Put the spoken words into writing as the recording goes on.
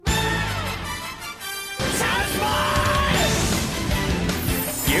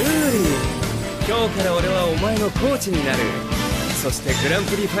から俺はお前のコーチになる。そしてグラン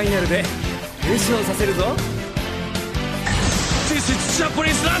プリファイナルで優勝させるぞ。 This is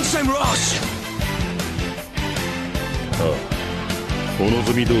Japanese lunchtime rush! お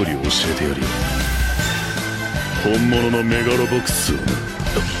望み通り教えてやるよ。本物のメガロボックスをな。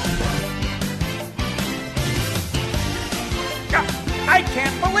I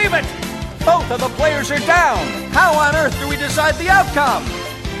can't believe it! Both of the players are down! How on earth do we decide the outcome?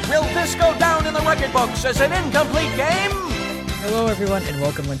 Will this go down in the record books as an incomplete game? Hello, everyone, and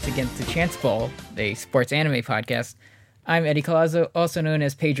welcome once again to Chance Ball, a sports anime podcast. I'm Eddie Colazo, also known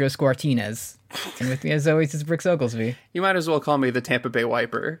as Pedro Squartinez. And with me, as always, is Brooks Oglesby. You might as well call me the Tampa Bay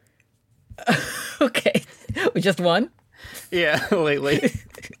Wiper. Okay. We just won? Yeah, lately.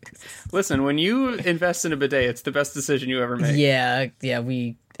 Listen, when you invest in a bidet, it's the best decision you ever make. Yeah,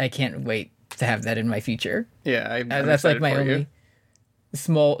 I can't wait to have that in my future. Yeah, I'm that's like my only you.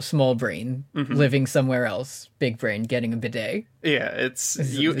 small brain living somewhere else. Big brain getting a bidet. Yeah, it's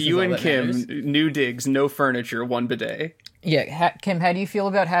This you all and that Kim, matters. new digs, no furniture, one bidet. Yeah, Kim, how do you feel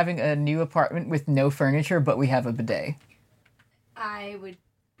about having a new apartment with no furniture, but we have a bidet? I would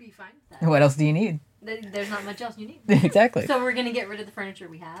be fine with that. What else do you need? There's not much else you need. Exactly. So we're gonna get rid of the furniture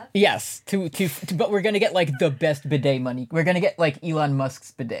we have. Yes, but we're gonna get like the best bidet money. We're gonna get like Elon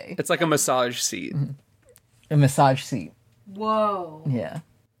Musk's bidet, It's like a massage seat. a massage seat. Whoa. Yeah,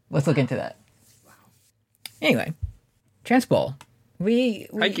 let's look into that. Wow. Anyway, Transball. We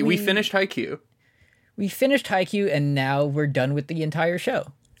finished Haikyuu. We finished Haikyuu, and now we're done with the entire show,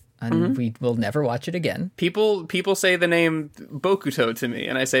 and we will never watch it again. People say the name Bokuto to me,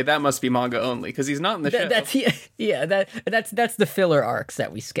 and I say that must be manga only because he's not in the show. That's the filler arcs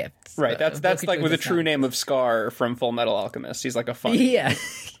that we skipped. Right, that's like Bokuto with the does true not. name of Scar from Full Metal Alchemist. He's like a fun. Yeah.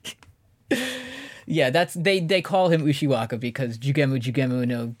 Yeah, that's they call him Ushiwaka because Jugemu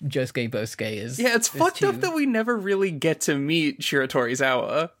no Josuke Bosuke is. Yeah, it's fucked up that we never really get to meet Shiro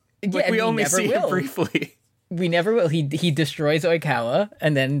Torizawa. Like, Yeah, we only never see him will. briefly. We never will. He destroys Oikawa,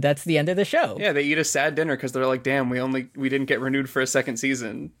 and then that's the end of the show. Yeah, they eat a sad dinner because they're like, damn, we didn't get renewed for a second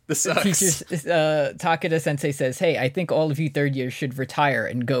season. This sucks. Teachers, Takeda Sensei says, "Hey, I think all of you third years should retire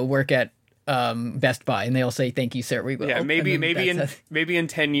and go work at Best Buy," and they all say, "Thank you, sir. We will." Yeah, maybe in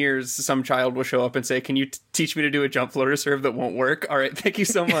 10 years, some child will show up and say, "Can you teach me to do a jump floater serve that won't work?" All right, thank you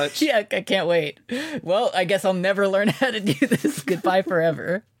so much. Yeah, I can't wait. Well, I guess I'll never learn how to do this. Goodbye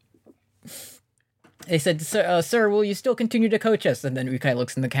forever. They said, sir, will you still continue to coach us? And then Ukai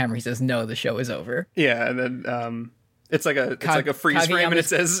looks in the camera. He says, no, the show is over. Yeah, and then it's like a freeze frame, and it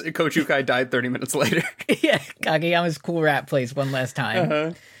says Coach Ukai died 30 minutes later. Yeah, Kageyama's cool rap plays one last time.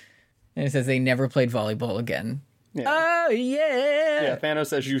 And it says they never played volleyball again. Yeah. Oh, yeah. Yeah, Thanos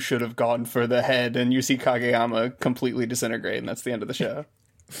says you should have gone for the head, and you see Kageyama completely disintegrate, and that's the end of the show.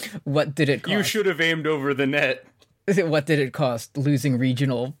 What did it cost? You should have aimed over the net. What did it cost losing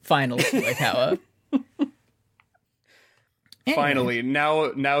regional finals to Oikawa? Finally,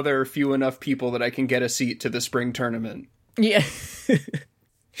 now there are few enough people that I can get a seat to the spring tournament. Yeah.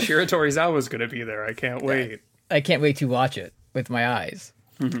 Shiro Torizawa's gonna be there. I can't wait. I can't wait to watch it with my eyes.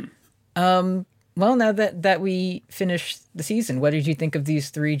 Well, now that we finished the season, what did you think of these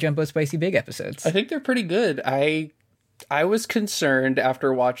 3 Jumbo Spicy Big episodes? I think they're pretty good. I was concerned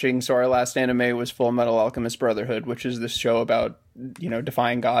after watching. So our last anime was Full Metal Alchemist Brotherhood, which is this show about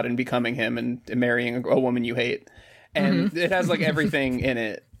defying God and becoming him and marrying a woman you hate, and it has like everything in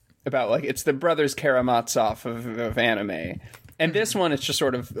it about like it's the brothers Karamazov of anime. And this one, it's just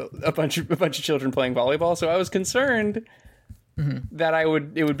sort of a bunch of children playing volleyball. So I was concerned that it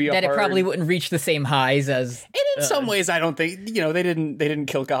would be That it probably wouldn't reach the same highs as. And in some ways, I don't think they didn't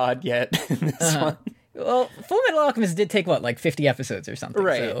kill God yet in this one. Well, Full Metal Alchemist did take like 50 episodes or something.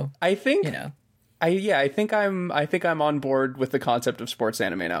 Right. So, I think I think I'm on board with the concept of sports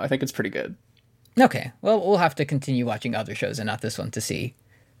anime now. I think it's pretty good. Okay. Well, we'll have to continue watching other shows and not this one to see.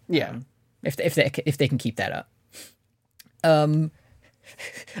 Yeah. If they can keep that up.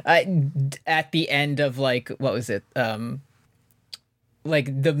 At the end of like what was it?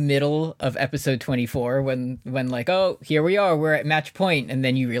 Like the middle of episode 24 when like, oh, here we are, we're at match point, and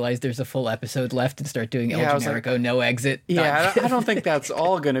then you realize there's a full episode left and start doing El Generico, no exit. Yeah, I don't think that's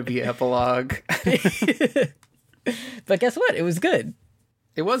all gonna be epilogue. But guess what? It was good.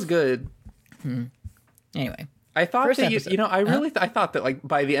 It was good. Anyway. I thought First that episode. I thought that like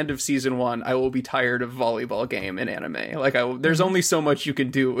by the end of season 1, I will be tired of volleyball game in anime. Like there's only so much you can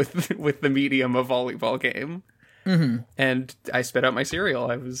do with the medium of volleyball game. And I spit out my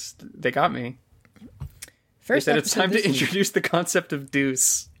cereal. They got me. First they said it's time to this week. introduce the concept of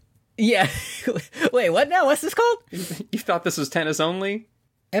deuce. Yeah. Wait, what now? What's this called? You thought this was tennis only?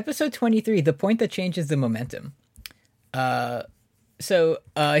 Episode 23, the point that changes the momentum. So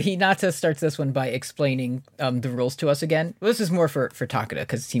Hinata starts this one by explaining the rules to us again. Well, this is more for Takeda,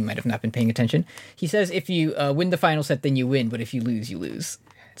 because he might have not been paying attention. He says if you win the final set, then you win, but if you lose, you lose.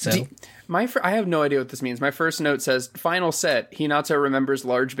 So I have no idea what this means. My first note says, final set, Hinata remembers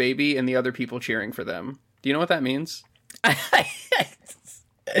large baby and the other people cheering for them. Do you know what that means?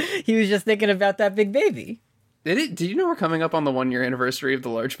 He was just thinking about that big baby. Did you know we're coming up on the 1 year anniversary of the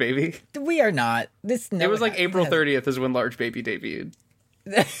large baby? We are not. It was like April 30th is when large baby debuted.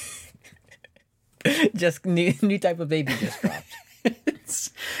 Just new type of baby just dropped.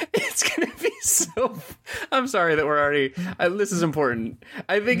 It's gonna be so. I'm sorry that we're already. This is important.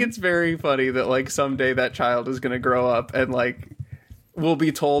 I think it's very funny that like someday that child is gonna grow up and like we'll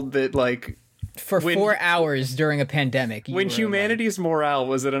be told that like for 4 hours during a pandemic when humanity's morale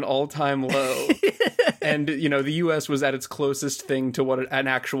was at an all-time low. And, you know, the U.S. was at its closest thing to what an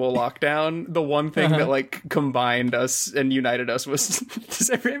actual lockdown. The one thing that, like, combined us and united us was...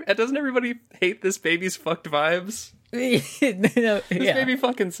 doesn't everybody hate this baby's fucked vibes? This baby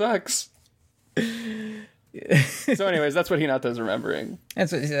fucking sucks. So anyways, that's what Hinata's remembering.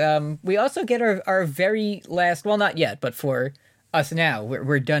 That's what, we also get our very last... Well, not yet, but for us now,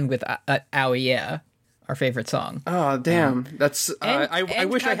 we're done with Aoye, our favorite song. Oh, damn. That's... I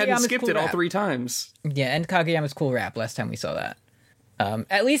wish I hadn't skipped it all 3 times. Yeah, and Kageyama's cool rap last time we saw that.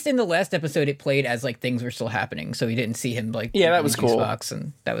 At least in the last episode, it played as, like, things were still happening, so we didn't see him, like... Yeah, that was cool. Box,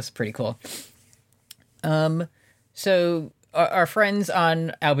 and that was pretty cool. So, our friends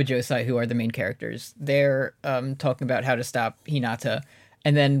on Aoba Josai, who are the main characters, they're talking about how to stop Hinata,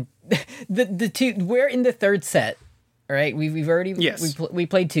 and then the two... We're in the 3rd set, right? We've already... Yes. We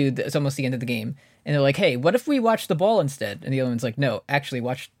played 2, it's almost the end of the game. And they're like, hey, what if we watch the ball instead? And the other one's like, no, actually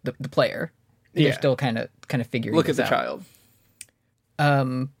watch the player. They're still kind of figuring Look at the out.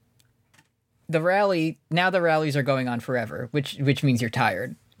 child. The rallies are going on forever, which means you're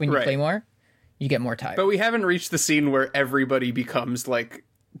tired. When you play more, you get more tired. But we haven't reached the scene where everybody becomes like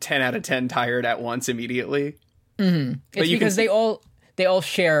 10 out of 10 tired at once immediately. Mm-hmm. It's because they all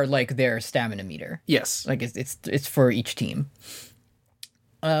share like their stamina meter. Yes. Like it's for each team.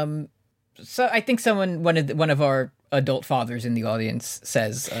 So I think one of our adult fathers in the audience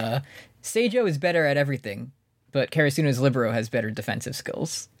says, Seijo is better at everything, but Karasuno's libero has better defensive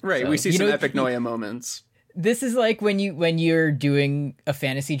skills. Right, so, we see some epic Noya moments. This is like when you're doing a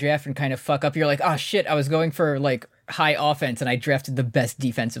fantasy draft and kind of fuck up, you're like, oh shit, I was going for like high offense and I drafted the best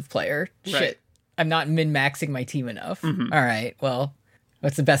defensive player. Shit, right. I'm not min-maxing my team enough. Mm-hmm. All right, well,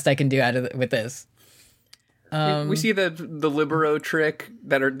 what's the best I can do with this? We see the libero trick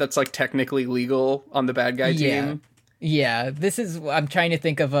that's like technically legal on the bad guy team. Yeah, this is... I'm trying to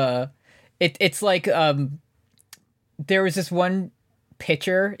think of it's like... there was this one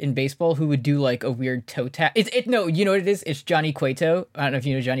pitcher in baseball who would do like a weird toe tap. No, you know what it is? It's Johnny Cueto. I don't know if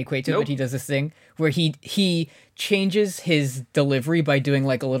you know Johnny Cueto, Nope. but he does this thing where he changes his delivery by doing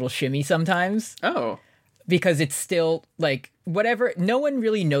like a little shimmy sometimes. Oh. Because it's still like whatever. No one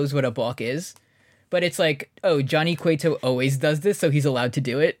really knows what a balk is. But it's like, oh, Johnny Cueto always does this, so he's allowed to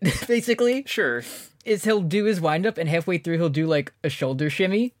do it, basically. Sure. Is he'll do his windup, and halfway through he'll do, like, a shoulder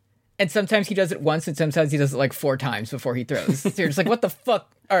shimmy. And sometimes he does it once, and sometimes he does it, like, 4 times before he throws. So you're just like, what the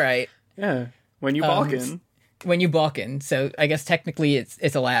fuck? All right. Yeah. When you balkin. When you balkin. So I guess technically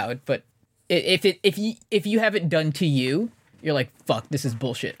it's allowed, but if you have it done to you, you're like, fuck, this is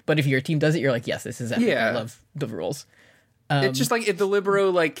bullshit. But if your team does it, you're like, yes, this is epic. Yeah. I love the rules. It's just like if the libero,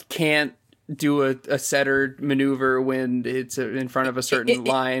 like, can't do a setter maneuver when it's in front of a certain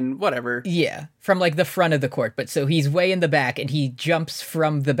line, whatever. Yeah, from like the front of the court. But so he's way in the back and he jumps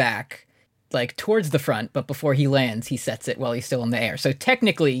from the back, like towards the front, but before he lands, he sets it while he's still in the air. So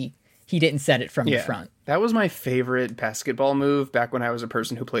technically, he didn't set it from the front. That was my favorite basketball move back when I was a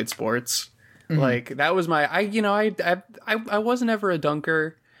person who played sports. Mm-hmm. Like that was my, I wasn't ever a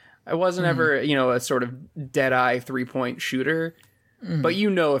dunker. I wasn't ever, a sort of dead-eye 3-point shooter. But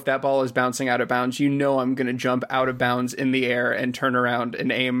if that ball is bouncing out of bounds, I'm going to jump out of bounds in the air and turn around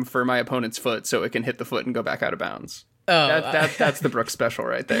and aim for my opponent's foot so it can hit the foot and go back out of bounds. Oh, that's the Brooks special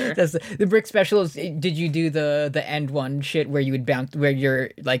right there. That's the Brooks special. Did you do the end one shit where you would bounce, where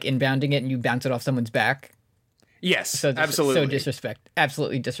you're like inbounding it and you bounce it off someone's back? Yes, absolutely. So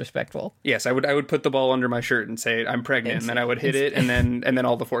absolutely disrespectful. Yes, I would put the ball under my shirt and say I'm pregnant, and then I would hit it, and then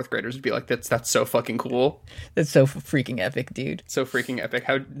all the 4th graders would be like, "That's so fucking cool. That's so freaking epic, dude. So freaking epic.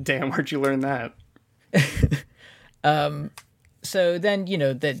 Where'd you learn that?" So then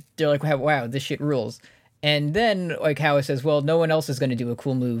that they're like, "Wow, this shit rules." And then like Howa says, "Well, no one else is going to do a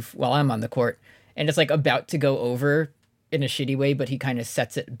cool move while I'm on the court," and it's like about to go over in a shitty way, but he kind of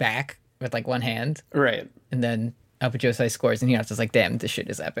sets it back with like one hand, Right. and then Apojosai scores, and Hinata's like, "Damn, this shit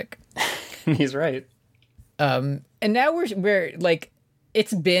is epic." He's right. And now we're like,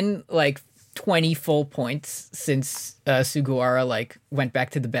 it's been like 20 full points since Sugawara like went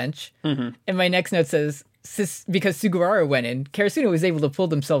back to the bench, and my next note says, because Sugawara went in, Karasuno was able to pull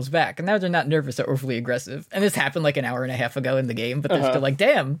themselves back, and now they're not nervous or overly aggressive. And this happened like an hour and a half ago in the game, but they're still like,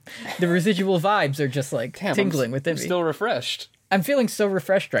 damn, the residual vibes are just like tingling within me. Still refreshed. I'm feeling so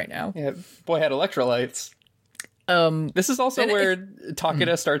refreshed right now. Yeah, boy had electrolytes. This is also where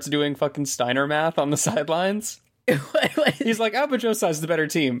Takeda starts doing fucking Steiner math on the sidelines. He's like, Apojosai's the better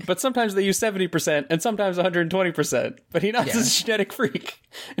team, but sometimes they use 70% and sometimes 120%. But Hinata's a genetic freak.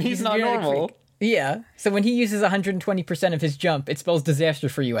 And he's not normal. Freak. Yeah. So when he uses 120% of his jump, it spells disaster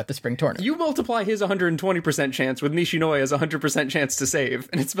for you at the spring tournament. You multiply his 120% chance with Nishinoya's 100% chance to save,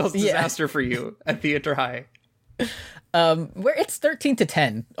 and it spells disaster for you at Theater High. Where it's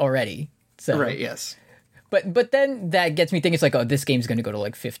 13-10 already. So. Right, yes. But then that gets me thinking, it's like, oh, this game's going to go to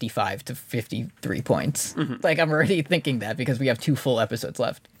like 55 to 53 points. Like, I'm already thinking that because we have 2 full episodes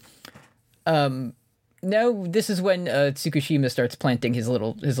left. No, this is when Tsukushima starts planting his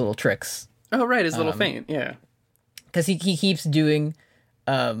little tricks. Oh, right, his little feint, yeah. Because he keeps doing,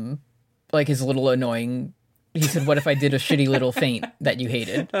 like, his little annoying... He said, what if I did a shitty little feint that you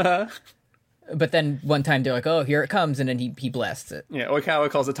hated? But then one time they're like, oh, here it comes, and then he blasts it. Yeah, Oikawa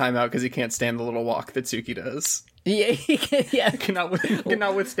calls a timeout because he can't stand the little walk that Tsuki does. Yeah, yeah.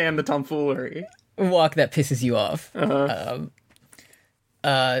 Cannot withstand the tomfoolery. Walk that pisses you off.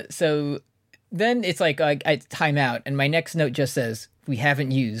 So then it's like, I time out, and my next note just says, we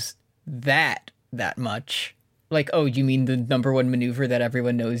haven't used that much. Like, oh, you mean the number one maneuver that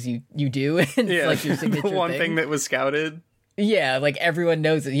everyone knows you do? And it's like your signature the one thing that was scouted. Yeah, like everyone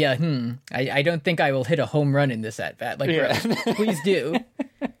knows it. Yeah, I don't think I will hit a home run in this at bat. Like, bro, please do.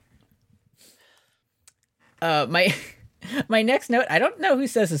 My next note, I don't know who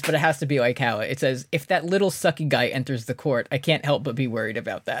says this, but it has to be Oikawa. It says, if that little sucky guy enters the court, I can't help but be worried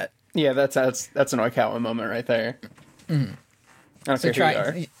about that. Yeah, that's an Oikawa moment right there. I don't care who you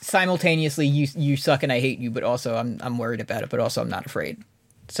are. Simultaneously, you suck and I hate you, but also I'm worried about it, but also I'm not afraid.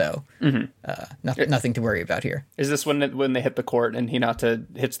 So, nothing to worry about here. Is this when they hit the court and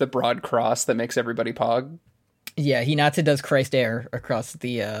Hinata hits the broad cross that makes everybody pog? Yeah, Hinata does Christ air across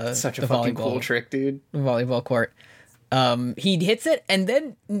the such a fucking cool trick, dude. Volleyball court. He hits it, and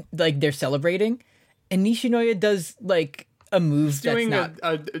then like they're celebrating, and Nishinoya does like a move that's not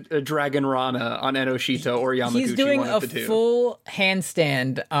a Dragon Rana on Enoshita or Yamaguchi. He's doing a full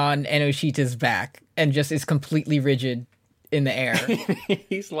handstand on Enoshita's back, and just is completely rigid in the air.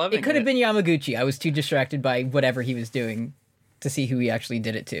 He's loving it. It could have been Yamaguchi. I was too distracted by whatever he was doing to see who he actually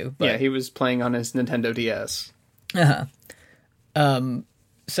did it to. But... yeah, he was playing on his Nintendo DS.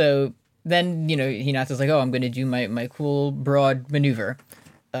 So then, Hinata's like, oh, I'm going to do my cool broad maneuver.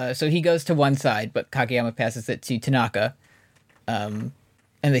 So he goes to one side, but Kageyama passes it to Tanaka. And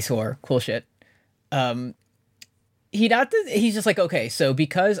they score. Cool shit. Hinata, he's just like, okay, so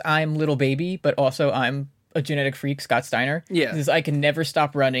because I'm little baby, but also I'm a genetic freak, Scott Steiner. Yeah. Says, I can never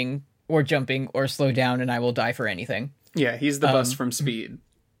stop running or jumping or slow down, and I will die for anything. Yeah, he's the bus from Speed.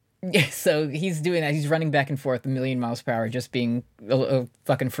 Yeah, so he's doing that. He's running back and forth 1,000,000 miles per hour, just being a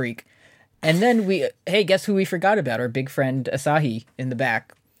fucking freak. And then guess who we forgot about? Our big friend Asahi in the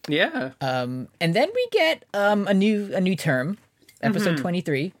back. Yeah. And then we get a new term, episode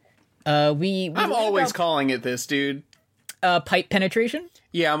 23. I'm always calling it this, dude. Pipe penetration?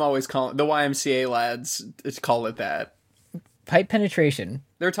 Yeah, I'm always calling the YMCA lads call it that. Pipe penetration.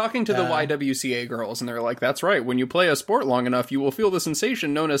 They're talking to the YWCA girls, and they're like, that's right, when you play a sport long enough, you will feel the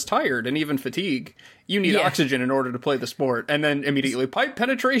sensation known as tired and even fatigue. You need oxygen in order to play the sport. And then immediately, pipe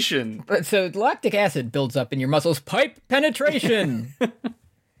penetration. So lactic acid builds up in your muscles. Pipe penetration!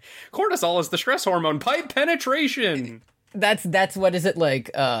 Cortisol is the stress hormone. Pipe penetration! That's what is it like?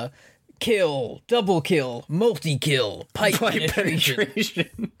 Kill, double kill, multi-kill, pipe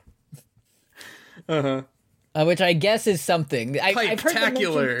penetration. Which I guess is something.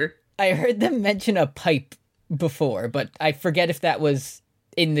 Pipe-tacular. I heard them mention a pipe before, but I forget if that was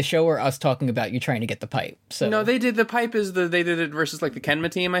in the show or us talking about you trying to get the pipe. So no, they did. The pipe is they did it versus like the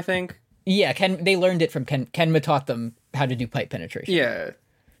Kenma team, I think. Yeah, they learned it from Kenma taught them how to do pipe penetration. Yeah.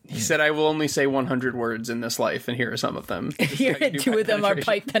 He said, I will only say 100 words in this life, and here are some of them. Here, 2 of them are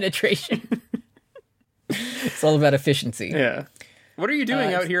pipe penetration. It's all about efficiency. Yeah. What are you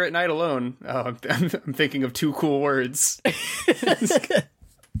doing out here at night alone? Oh, I'm thinking of 2 cool words. It's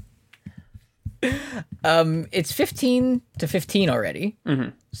 15-15 already. Mm-hmm.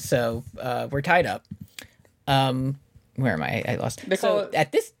 So we're tied up. where am I? I lost. They call So it-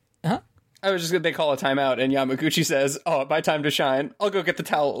 at this, huh? I was just gonna, they call a timeout, and Yamaguchi says, "Oh, my time to shine. I'll go get the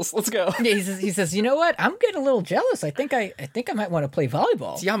towels. Let's go." Yeah, he says, you know what? I'm getting a little jealous. I think I might want to play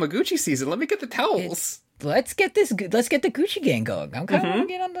volleyball. It's Yamaguchi season. Let me get the towels. Let's get the Gucci gang going. I'm kind of want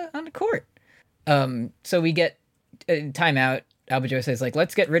to get on the court. So we get a timeout. Albajoy says, like,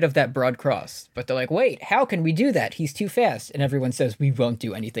 let's get rid of that broad cross. But they're like, wait, how can we do that? He's too fast. And everyone says, we won't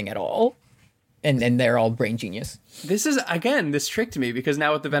do anything at all. And they're all brain genius. This is, again, this tricked me, because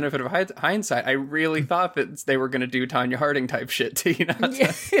now with the benefit of hindsight, I really thought that they were going to do Tanya Harding type shit to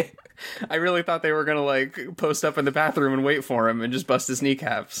Hinata. I really thought they were going to, like, post up in the bathroom and wait for him and just bust his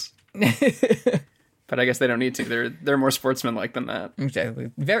kneecaps. But I guess they don't need to. They're more sportsmanlike than that. Exactly.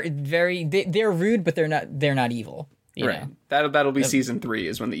 Very, very. They're rude, but they're not evil. You Right. know? That'll be season 3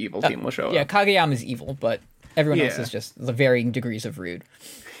 is when the evil team will show Yeah, up. Kageyama's evil, but everyone else Yeah. is just the varying degrees of rude.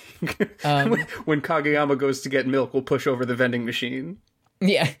 When Kageyama goes to get milk, we'll push over the vending machine.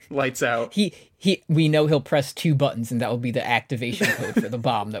 Yeah. Lights out. We know he'll press 2 buttons, and that will be the activation code for the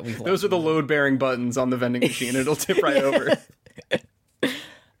bomb that we've. Those are the load-bearing buttons on the vending machine. It'll tip right over.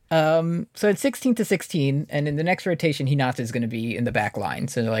 So it's 16-16, and in the next rotation, Hinata is going to be in the back line.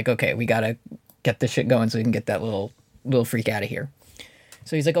 So they're like, okay, we gotta get this shit going so we can get that little freak out of here.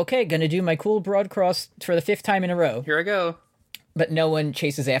 So he's like, okay, gonna do my cool broad cross for the 5th time in a row. Here I go. But no one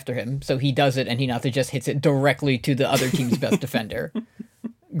chases after him, so he does it, and Hinata just hits it directly to the other team's best defender.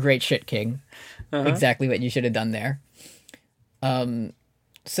 Great shit, King. Exactly what you should have done there.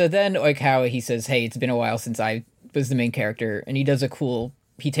 So then Oikawa, he says, hey, it's been a while since I was the main character, and he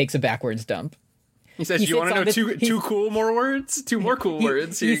takes a backwards dump. He says, He you want to know sits on the- two cool more words? 2 more cool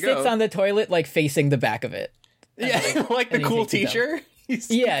words. Here He you go. sits on the toilet, like, facing the back of it. Yeah, like the and he cool takes it down. teacher.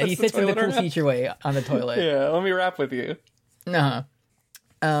 Yeah, puts he sits in the toilet cool around. teacher way on the toilet. Yeah, let me rap with you. Uh-huh.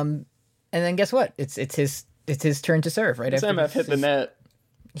 And then guess what? It's his turn to serve, right? This MF hit the net.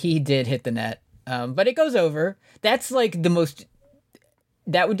 He did hit the net. But it goes over. That's like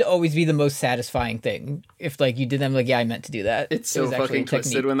that would always be the most satisfying thing. If like you did them like, yeah, I meant to do that. It's It so was actually fucking a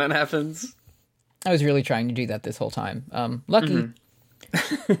twisted technique. when that happens. I was really trying to do that this whole time. Lucky.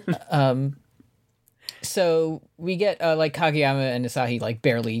 So we get like Kageyama and Asahi like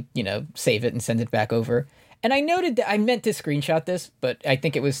barely, save it and send it back over. And I noted that I meant to screenshot this, but I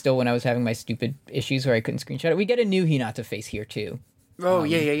think it was still when I was having my stupid issues where I couldn't screenshot it. We get a new Hinata face here too. Oh,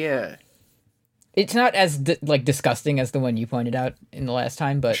 yeah. It's not as disgusting as the one you pointed out in the last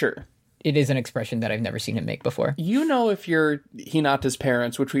time, but Sure. it is an expression that I've never seen him make before. You know, if you're Hinata's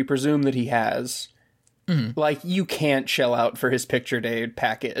parents, which we presume that he has, like, you can't shell out for his picture day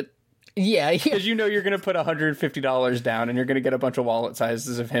packet. Yeah, Because you know you're going to put $150 down and you're going to get a bunch of wallet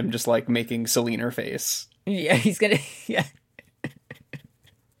sizes of him just, like, making Selena face. yeah, he's gonna, yeah,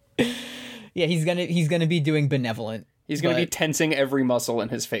 yeah, he's gonna be doing benevolent. He's going to be but- tensing every muscle in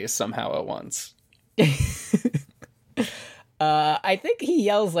his face somehow at once. I think he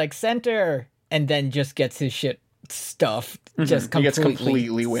yells like center, and then just gets his shit stuffed. Just He gets completely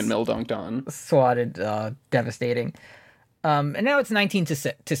completely windmill dunked on. swatted, devastating. And now it's 19 to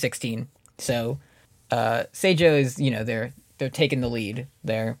 16. So Seijo is, they're taking the lead.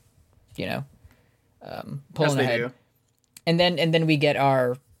 They're, pulling As they ahead. do. And then we get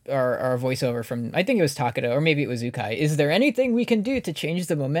our voiceover from, I think it was Takeda, or maybe it was Ukai. Is there anything we can do to change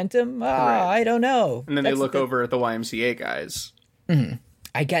the momentum? I don't know. And then they That's look the- over at the YMCA guys.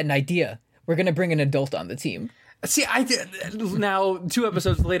 I got an idea. We're gonna bring an adult on the team. See, now 2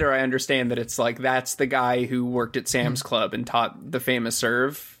 episodes later, I understand that it's like that's the guy who worked at Sam's Club and taught the famous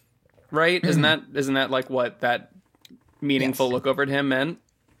serve, right? Isn't that like what that meaningful Yes. look over at him meant?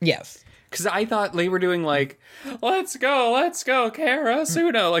 Yes. Because I thought they were doing like, let's go,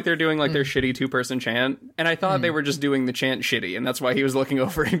 Karasuno. Like they're doing like their shitty 2-person chant. And I thought they were just doing the chant shitty. And that's why he was looking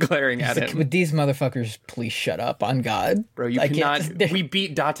over and glaring at him. Would these motherfuckers please shut up, on God? Bro, you I can't- cannot. We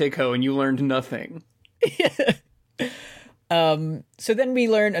beat Dateko and you learned nothing. So then we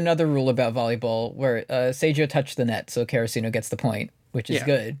learn another rule about volleyball where Seijo touched the net, so Karasuno gets the point, which is Yeah.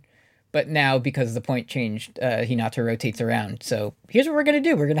 good. But now, because the point changed, Hinata rotates around. So here's what we're going to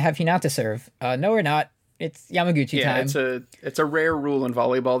do. We're going to have Hinata serve. No, we're not. It's Yamaguchi Yeah, time. it's a rare rule in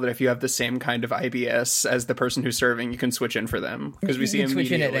volleyball that if you have the same kind of IBS as the person who's serving, you can switch in for them because we You see can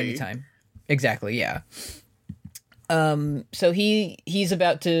switch in at immediately. any time. Exactly, yeah. So he's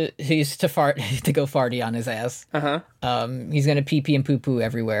about to fart to go farty on his ass. He's gonna pee pee and poo poo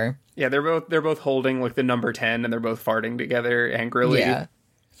everywhere. Yeah, they're both holding like the number 10 and they're both farting together angrily. Yeah.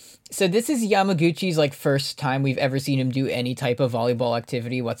 So this is Yamaguchi's like first time we've ever seen him do any type of volleyball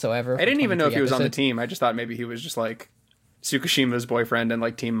activity whatsoever. I didn't even know if he was on the episodes. team. I just thought maybe he was just like Tsukushima's boyfriend and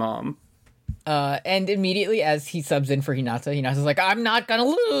like team mom. And immediately as he subs in for Hinata, Hinata's like, I'm not gonna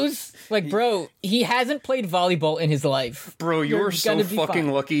lose. Like, bro, he hasn't played volleyball in his life. Bro, you're so gonna be fucking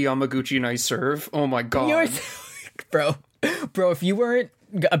fine. lucky Yamaguchi nice serve. Oh my god. Bro, if you weren't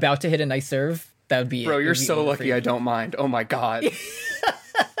about to hit a nice serve, that would be Bro, it. you're so lucky I don't mind. Oh my god.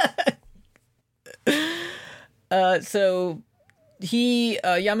 So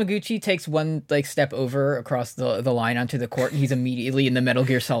Yamaguchi takes one like step over across the line onto the court, and he's immediately in the Metal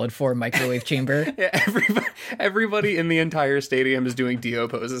Gear Solid 4 microwave chamber. Yeah, everybody in the entire stadium is doing Dio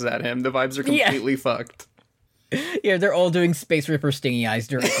poses at him. The vibes are completely fucked. Yeah, they're all doing Space Ripper stingy eyes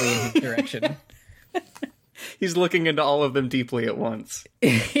directly in his direction. He's looking into all of them deeply at once.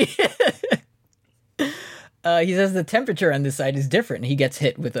 He says the temperature on this side is different. He gets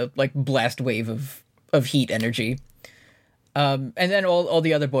hit with a like blast wave of heat energy. And then all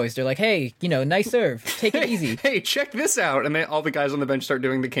the other boys, they're like, hey, nice serve. Take it easy. Hey, check this out. And all the guys on the bench start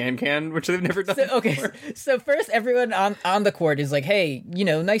doing the can, which they've never done before. So first everyone on the court is like, hey,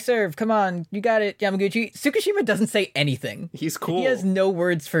 nice serve. Come on. You got it, Yamaguchi. Tsukishima doesn't say anything. He's cool. He has no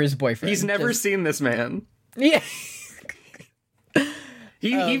words for his boyfriend. He's never seen this man. Yeah.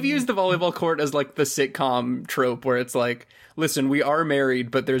 He views the volleyball court as like the sitcom trope where it's like, listen, we are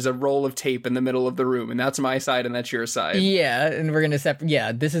married, but there's a roll of tape in the middle of the room, and that's my side and that's your side. Yeah, and we're gonna separate.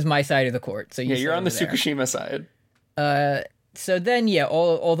 Yeah, this is my side of the court. So you're on the there. Tsukishima side. So then,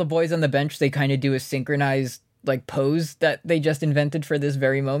 all the boys on the bench, they kind of do a synchronized like pose that they just invented for this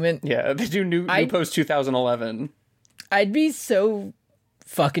very moment. Yeah, they do new pose 2011. I'd be so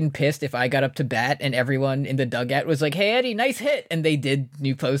fucking pissed if I got up to bat and everyone in the dugout was like, hey Eddie, nice hit, and they did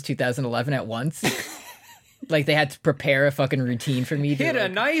new pose 2011 at once. Like they had to prepare a fucking routine for me to hit a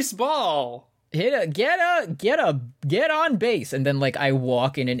nice ball, get on base, and then like I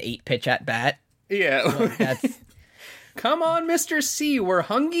walk in an 8-pitch at bat. Yeah, like, that's come on, Mr. C, we're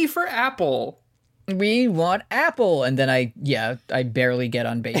hungry for apple. We want apple, and then I barely get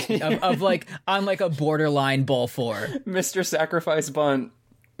on base of like on like a borderline ball 4. Mr. Sacrifice bunt.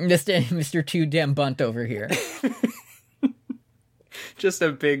 Mr. Too Damn Bunt over here. Just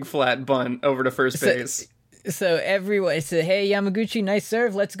a big flat bunt over to first base. So everyone said, hey, Yamaguchi, nice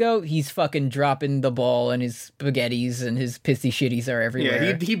serve, let's go. He's fucking dropping the ball, and his spaghettis and his pissy shitties are everywhere.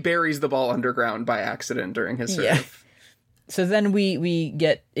 Yeah, he buries the ball underground by accident during his serve. Yeah. So then we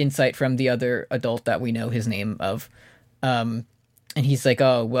get insight from the other adult that we know his name of. And he's like,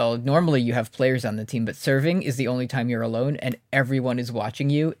 oh, well, normally you have players on the team, but serving is the only time you're alone, and everyone is watching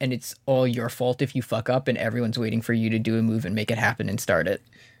you, and it's all your fault if you fuck up, and everyone's waiting for you to do a move and make it happen and start it.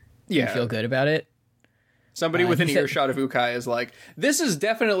 Yeah. You feel good about it? Somebody with an earshot of Ukai is like, this is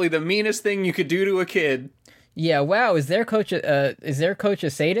definitely the meanest thing you could do to a kid. Yeah, wow, is their coach a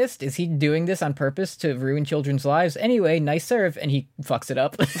sadist? Is he doing this on purpose to ruin children's lives? Anyway, nice serve, and he fucks it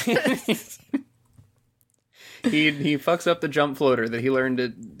up. He fucks up the jump floater that he learned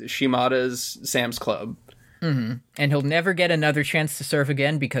at Shimada's Sam's Club. Mm-hmm. And he'll never get another chance to serve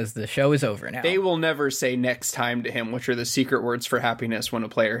again because the show is over now. They will never say next time to him, which are the secret words for happiness when a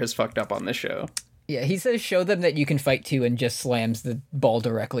player has fucked up on this show. Yeah, he says show them that you can fight too, and just slams the ball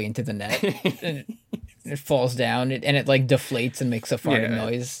directly into the net. And it falls down, and it like deflates and makes a farting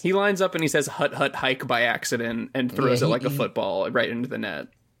noise. He lines up and he says hut hut hike by accident and throws it like a football right into the net.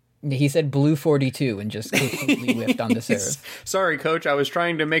 He said blue 42 and just completely whiffed on the serve. Sorry, coach, I was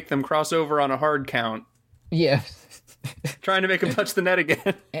trying to make them cross over on a hard count. Yeah. Trying to make him touch the net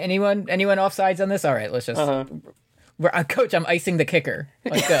again. Anyone offsides on this? All right, let's just... Coach, I'm icing the kicker.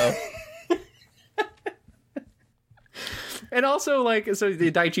 Let's go. And also, like, so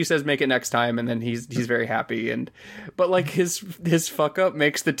the Daichi says make it next time, and then he's very happy, but like his fuck up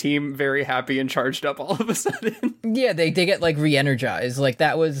makes the team very happy and charged up all of a sudden. Yeah, they get like re-energized. Like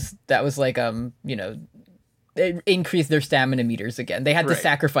that was like it increased their stamina meters again. They had to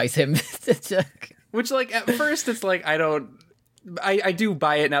sacrifice him. Which, like, at first it's like I do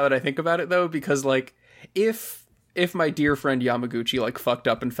buy it now that I think about it though, because like if my dear friend Yamaguchi like fucked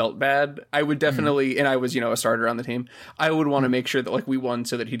up and felt bad, I would definitely, and I was, a starter on the team, I would want to make sure that like we won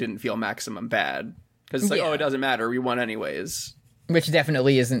so that he didn't feel maximum bad. Because it's like, oh, it doesn't matter, we won anyways. Which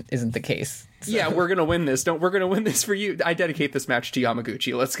definitely isn't the case. So. Yeah, we're gonna win this. We're gonna win this for you. I dedicate this match to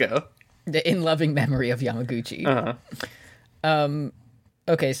Yamaguchi. Let's go. In loving memory of Yamaguchi.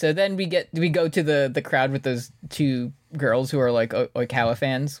 Okay, so then we go to the crowd with those two girls who are like Oikawa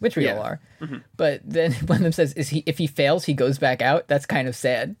fans, which we all are. Mm-hmm. But then one of them says, if he fails, he goes back out. That's kind of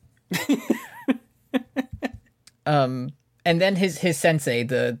sad. And then his sensei,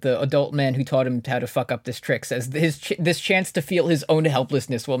 the adult man who taught him how to fuck up this trick, says this chance to feel his own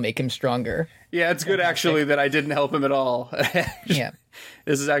helplessness will make him stronger. Yeah, it's good actually that I didn't help him at all. Yeah.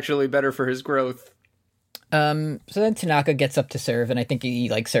 This is actually better for his growth. So then Tanaka gets up to serve, and I think he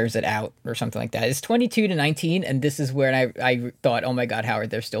like serves it out or something like that. It's 22-19, and this is where I thought, oh my god, Howard,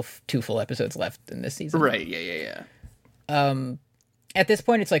 there's still 2 full episodes left in this season. Right? Yeah. At this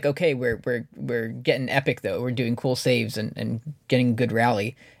point, it's like, okay, we're getting epic though. We're doing cool saves and getting good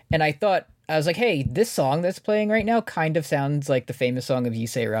rally. And I was like, hey, this song that's playing right now kind of sounds like the famous song of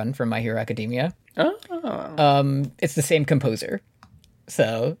Yusei Run from My Hero Academia. Oh. It's the same composer.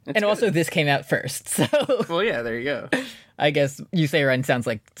 So, and good. Also this came out first. So, Well, yeah, there you go. I guess Yusei Run sounds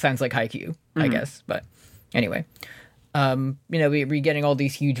like Haikyuu, I guess. But anyway, we're getting all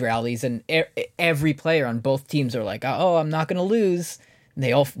these huge rallies, and every player on both teams are like, oh, I'm not going to lose. And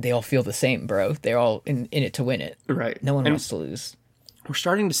they all feel the same, bro. They're all in it to win it. Right. No one wants to lose. We're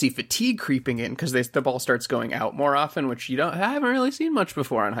starting to see fatigue creeping in because the ball starts going out more often, which I haven't really seen much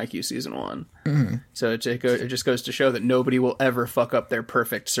before on Haikyuu Season 1. Mm-hmm. So it just goes to show that nobody will ever fuck up their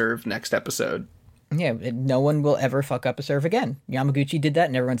perfect serve next episode. Yeah, no one will ever fuck up a serve again. Yamaguchi did that,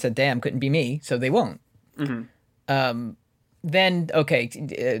 and everyone said, damn, couldn't be me, so they won't. Mm-hmm. Then,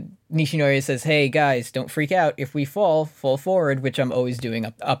 Nishinoya says, hey, guys, don't freak out. If we fall forward, which I'm always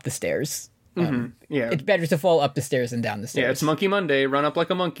doing up the stairs. Yeah, it's better to fall up the stairs than down the stairs. Yeah, it's Monkey Monday. Run up like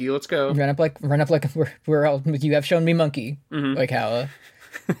a monkey. Let's go. Run up like we're all. You have shown me monkey, like how.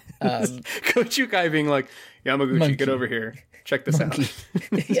 Coach Yukai being like, Yamaguchi, Monkey. get over here. Check this out.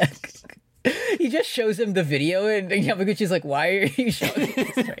 Yeah. He just shows him the video, and Yamaguchi's like, "Why are you showing me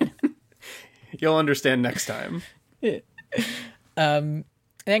this right now?" You'll understand next time. And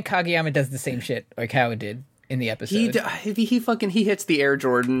then Kageyama does the same shit like how it did in the episode. He hits the Air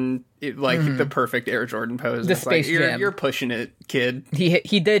Jordan, the perfect Air Jordan pose. The It's Space like, Jam. You're pushing it, kid.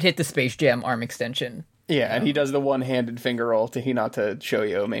 He did hit the Space Jam arm extension. Yeah, and he does the one-handed finger roll to Hinata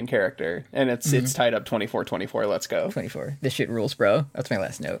Shoyo, main character, and it's tied up 24-24. Let's go. 24. This shit rules, bro. That's my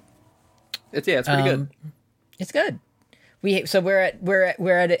last note. It's pretty good. It's good. We're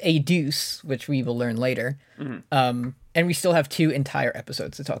at a deuce, which we will learn later. And we still have 2 entire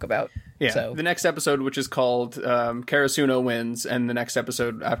episodes to talk about. Yeah. So The next episode, which is called Karasuno Wins, and the next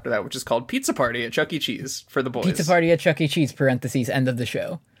episode after that, which is called Pizza Party at Chuck E. Cheese for the boys. Pizza Party at Chuck E. Cheese, parentheses, end of the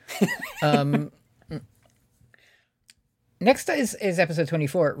show. Next is episode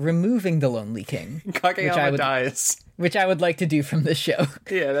 24, Removing the Lonely King. Kageyama dies. Which I would like to do from this show.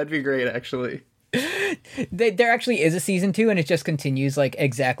 Yeah, that'd be great, actually. There actually is a season 2, and it just continues like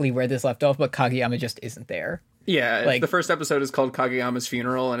exactly where this left off, but Kageyama just isn't there. Yeah, Like- the first episode is called Kageyama's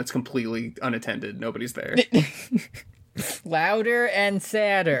Funeral, and it's completely unattended. Nobody's there. Louder and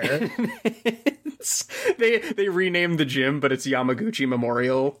sadder. They renamed the gym, but it's Yamaguchi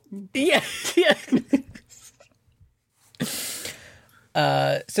Memorial. Yeah.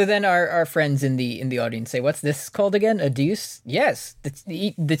 So then our friends in the audience say, "What's this called again? A deuce?" Yes,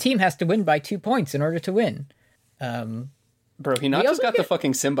 the team has to win by 2 points in order to win. Bro, Hinata's got the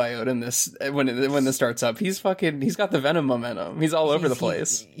fucking symbiote in this when this starts up. He's got the Venom momentum. He's all over the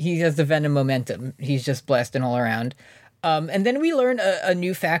place. He has the Venom momentum. He's just blasting all around. And then we learn a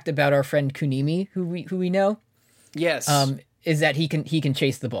new fact about our friend Kunimi, who we know. Yes. Is that he can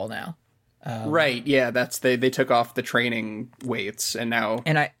chase the ball now. Right, yeah, that's they took off the training weights, and now...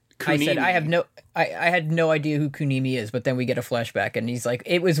 And I said, Kunimi. I had no idea who Kunimi is, but then we get a flashback, and he's like,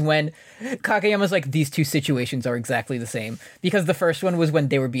 it was when Kageyama's like, these 2 situations are exactly the same. Because the first one was when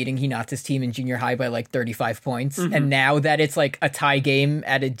they were beating Hinata's team in junior high by like 35 points, and now that it's like a tie game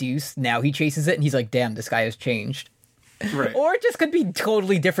at a deuce, now he chases it, and he's like, damn, this guy has changed. Right. Or it just could be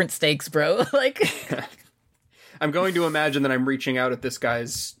totally different stakes, bro. Like... I'm going to imagine that I'm reaching out at this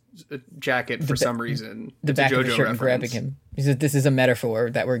guy's jacket for some reason. The It's a back of the JoJo shirt and grabbing reference. him. He said, this is a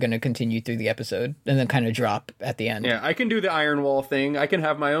metaphor that we're going to continue through the episode, and then kind of drop at the end. Yeah, I can do the Iron Wall thing. I can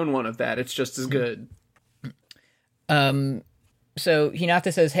have my own one of that. It's just as good. So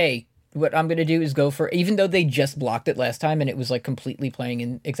Hinata says, hey, what I'm going to do is go for, even though they just blocked it last time and it was like completely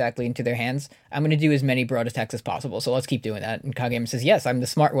playing exactly into their hands, I'm going to do as many broad attacks as possible. So let's keep doing that. And Kageyama says, yes, I'm the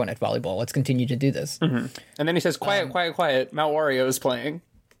smart one at volleyball. Let's continue to do this. And then he says, quiet, quiet. Mount Wario is playing.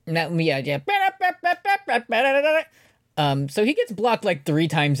 Now, yeah. So he gets blocked like 3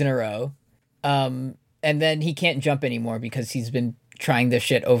 times in a row. And then he can't jump anymore because he's been trying this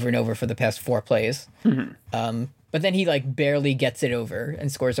shit over and over for the past 4 plays. But then he like barely gets it over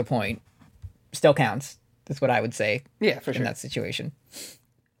and scores a point. Still counts. That's what I would say. Yeah, for in sure. that situation.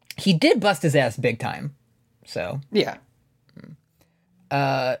 He did bust his ass big time. So Yeah.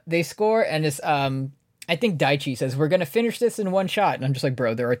 they score, and it's I think Daichi says, we're gonna finish this in 1 shot. And I'm just like,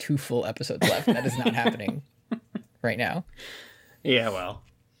 bro, there are 2 full episodes left. That is not happening right now. Yeah, well.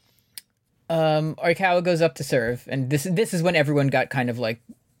 Oikawa goes up to serve, and this is when everyone got kind of like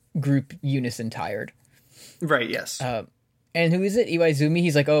group unison tired. Right, yes. And who is it? Iwaizumi.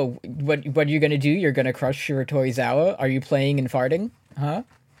 He's like, oh, what are you gonna do? You're gonna crush Shiratorizawa? Are you playing and farting? Huh?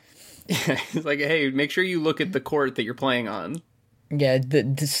 He's like, hey, make sure you look at the court that you're playing on. Yeah,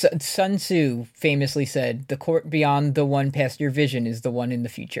 the Sun Tzu famously said, the court beyond the one past your vision is the one in the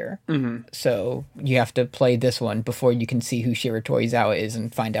future. Mm-hmm. So you have to play this one before you can see who Shiratorizawa is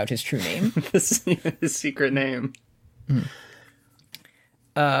and find out his true name. His secret name.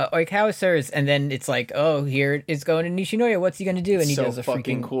 Oikawa serves, and then it's like, oh, here it's going to Nishinoya. What's he going to do? And he so does a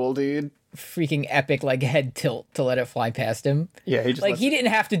fucking cool, dude. Freaking epic, like, head tilt to let it fly past him. Yeah, he just like, he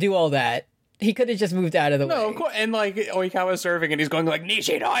didn't have to do all that. He could have just moved out of the way. No, of course. And like Oikawa's serving, and he's going like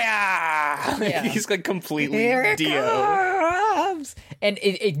Nishinoya. Yeah. He's like completely Dio. Comes! And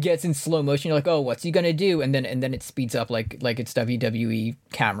it gets in slow motion. You're like, oh, what's he gonna do? And then it speeds up like it's WWE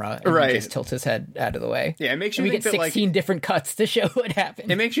camera, and he just tilts his head out of the way. Yeah, it makes you we think get 16 different cuts to show what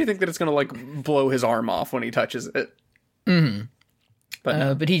happened. It makes you think that it's gonna like blow his arm off when he touches it. Mm-hmm.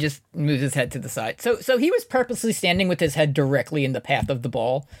 But he just moves his head to the side. So he was purposely standing with his head directly in the path of the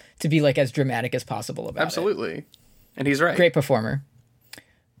ball to be like as dramatic as possible about it. Absolutely. And he's right. Great performer.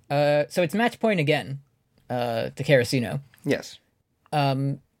 So it's match point again to Karasuno. Yes.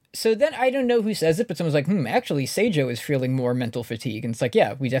 So then I don't know who says it, but someone's like, actually Seijo is feeling more mental fatigue. And it's like,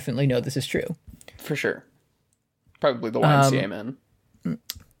 yeah, we definitely know this is true. For sure. Probably the YMCA man.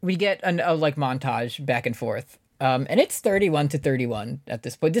 We get a like montage back and forth. And it's 31-31 at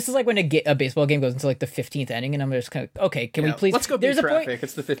this point. This is like when a baseball game goes into like the 15th inning, and I'm just kind of, okay, can we please... Let's go beat traffic.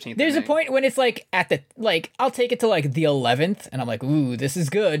 It's the 15th There's inning. a point when it's like at the... Like, I'll take it to like the 11th, and I'm like, ooh, this is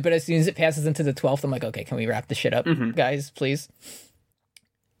good. But as soon as it passes into the 12th, I'm like, okay, can we wrap this shit up, guys, please?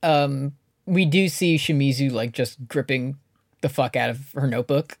 We do see Shimizu like just gripping the fuck out of her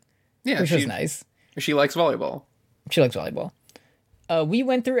notebook, which was nice. She likes volleyball. She likes volleyball. We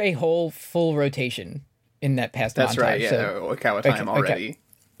went through a whole full rotation in that past That's montage, right, yeah, Oikawa time already.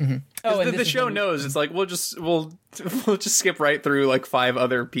 Mm-hmm. Oh, and the show knows it's like we'll just skip right through like 5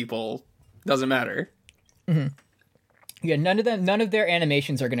 other people. Doesn't matter. Mm-hmm. Yeah, none of their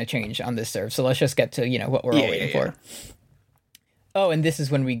animations are going to change on this serve. So let's just get to what we're all waiting for. Oh, and this is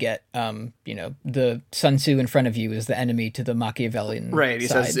when we get the Sun Tzu in front of you is the enemy to the Machiavellian. Right, he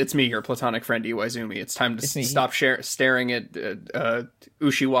side. says, "It's me, your platonic friend Iwaizumi. It's time to stop staring at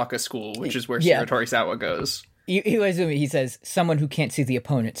Ushiwaka School, which is where Shiratorizawa goes." Iwaizumi, he says, someone who can't see the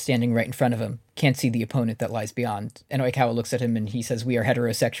opponent standing right in front of him can't see the opponent that lies beyond. And Oikawa looks at him and he says, "We are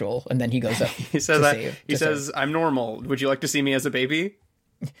heterosexual." And then he goes up. He says, "I'm normal. Would you like to see me as a baby?"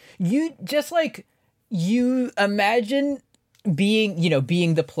 You just like you imagine being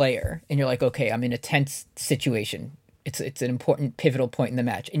the player, and you're like, okay, I'm in a tense situation. It's an important pivotal point in the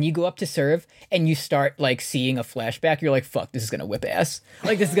match, and you go up to serve, and you start like seeing a flashback. You're like, fuck, this is gonna whip ass.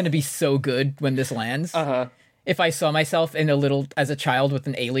 Like this is gonna be so good when this lands. If I saw myself as a child with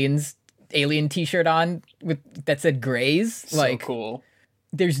an alien T-shirt on that said Grays, so like cool.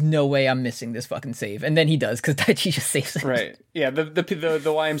 There's no way I'm missing this fucking save. And then he does, because Taichi just saves it. Right. Yeah, the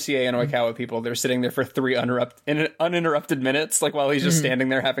YMCA and Oikawa people, they're sitting there for 3 uninterrupted minutes, like while he's just standing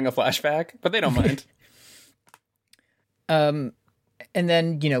there having a flashback. But they don't mind. And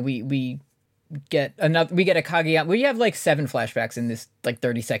then, we get a Kageyama. We have like 7 flashbacks in this like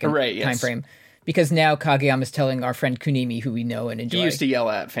 30-second time frame. Because now Kageyama's telling our friend Kunimi, who we know and enjoy. He used to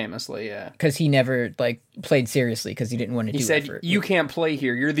yell at famously, yeah. Because he never like played seriously because he didn't want to He said, "You can't play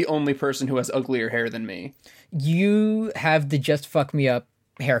here. You're the only person who has uglier hair than me. You have the just fuck me up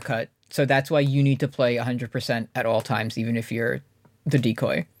haircut, so that's why you need to play 100% at all times, even if you're the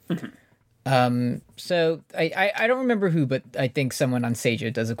decoy." So I don't remember who, but I think someone on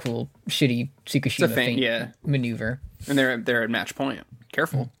Seijo does a cool shitty Tsukushima feint maneuver. And they're at match point.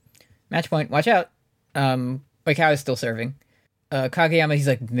 Careful. Match point, watch out. Oikawa is still serving. Kageyama, he's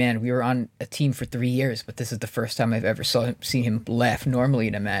like, man, we were on a team for 3 years, but this is the first time I've ever seen him laugh normally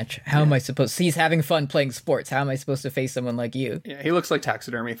in a match. How am I supposed to... He's having fun playing sports. How am I supposed to face someone like you? Yeah, he looks like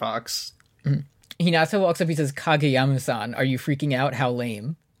Taxidermy Fox. Hinata walks up, he says, "Kageyama-san, are you freaking out? How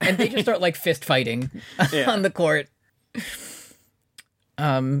lame." And they just start like fist fighting on the court.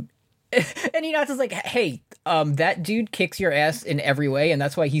 And Hinata's like, "Hey, that dude kicks your ass in every way, and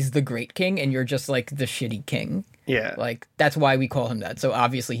that's why he's the great king, and you're just like the shitty king. Yeah. Like, that's why we call him that. So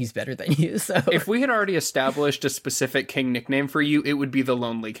obviously he's better than you." So if we had already established a specific king nickname for you, it would be the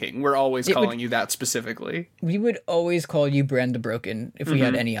Lonely King. We're always calling you that specifically. We would always call you Brand the Broken if we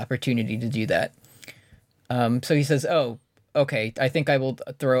had any opportunity to do that. So he says, "Oh, okay, I think I will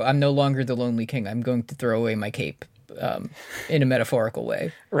I'm no longer the Lonely King. I'm going to throw away my cape," in a metaphorical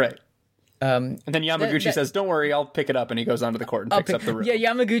way. Right. And then Yamaguchi says, "Don't worry, I'll pick it up," and he goes onto the court and picks up the room. Yeah,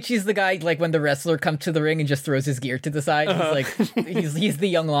 Yamaguchi's the guy, like, when the wrestler comes to the ring and just throws his gear to the side. He's like, he's the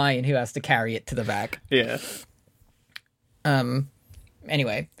young lion who has to carry it to the back. Yeah.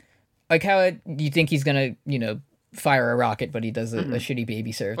 Anyway, Oikawa, you think he's gonna, fire a rocket, but he does a shitty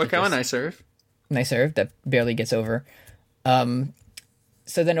baby serve. Oikawa, nice serve. Nice serve that barely gets over.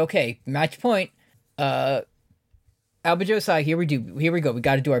 So then, okay, match point. Alba Josai, here we go. We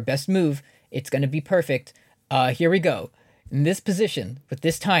got to do our best move. It's going to be perfect. Here we go. In this position, with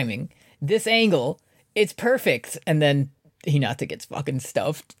this timing, this angle, it's perfect. And then Hinata gets fucking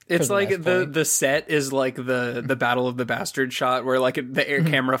stuffed. It's like the set is like the Battle of the Bastard shot where like the air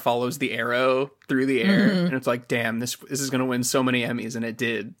camera follows the arrow through the air. And it's like, damn, this is going to win so many Emmys. And it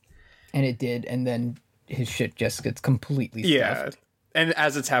did. And then his shit just gets completely stuffed. Yeah. And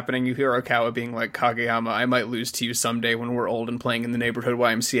as it's happening, you hear Oikawa being like, "Kageyama, I might lose to you someday when we're old and playing in the neighborhood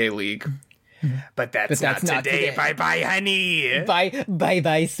YMCA league. But that's not today. Bye-bye, honey.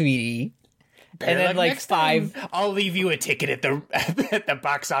 Bye-bye, sweetie." Better and then like five... I'll leave you a ticket at the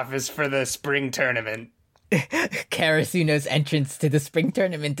box office for the spring tournament. Karasuno's entrance to the spring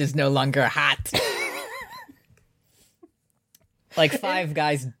tournament is no longer hot. Like 5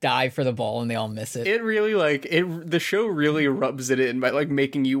 guys die for the ball and they all miss it. It really the show really rubs it in by like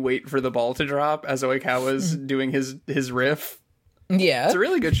making you wait for the ball to drop as Oikawa's doing his riff. Yeah. It's a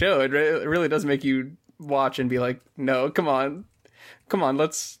really good show. It really does make you watch and be like, no, come on,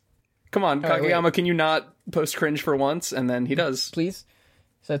 Kageyama, right, can you not post cringe for once? And then he does. Please.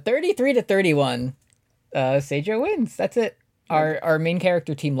 So 33-31, Seijo wins. That's it. Our main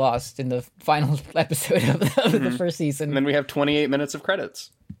character team lost in the final episode of the first season. And then we have 28 minutes of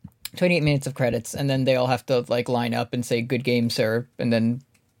credits. 28 minutes of credits, and then they all have to like line up and say "Good game, sir," and then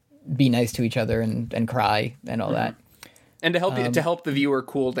be nice to each other and cry and all that. And to help the viewer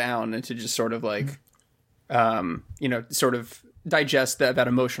cool down and to just sort of like, sort of digest that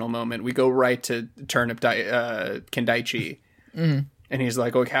emotional moment, we go right to Turnip Kendaichi, and he's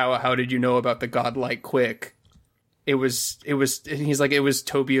like, "Oikawa, how did you know about the godlike quick?" It was he's like, it was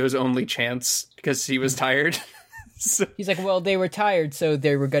Tobio's only chance because he was tired. So. He's like, well, they were tired, so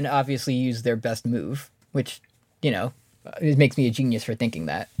they were going to obviously use their best move, which, it makes me a genius for thinking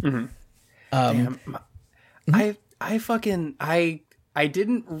that. I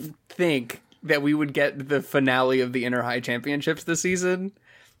didn't think that we would get the finale of the Inner High Championships this season.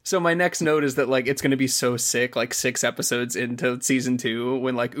 So my next note is that like it's going to be so sick, like 6 episodes into season 2,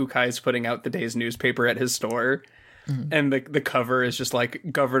 when like Ukai's putting out the day's newspaper at his store. And the cover is just like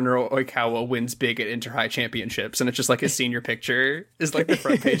Governor Oikawa wins big at Inter High Championships, and it's just like his senior picture is like the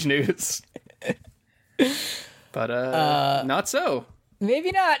front page news. But not so.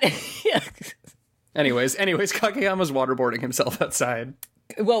 Maybe not. Anyways, Kageyama's waterboarding himself outside.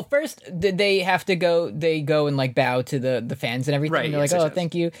 Well, first they have to go. They go and like bow to the fans and everything. Right, and they're like, yes, "Oh, yes.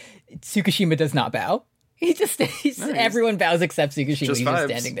 thank you." Tsukushima does not bow. Everyone bows except Tsukushima. Just He's vibes. just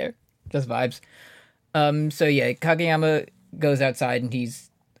standing there. Just vibes. So yeah, Kageyama goes outside and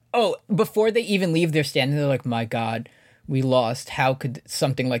before they even leave, they're standing there like, my God, we lost. How could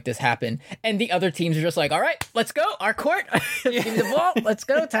something like this happen? And the other teams are just like, all right, let's go. Our court. Give me the ball. Let's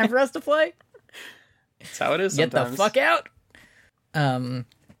go. Time for us to play. That's how it is sometimes. Get the fuck out.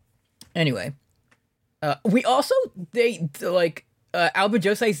 Anyway. We also, Alba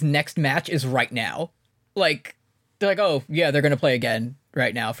Josai's next match is right now. Like, they're like, oh, yeah, they're going to play again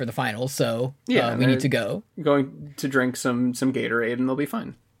right now for the finals, so we need to go. Going to drink some Gatorade and they'll be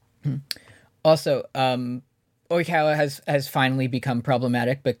fine. Also, Oikawa has finally become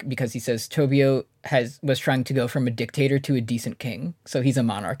problematic because he says Tobio was trying to go from a dictator to a decent king, so he's a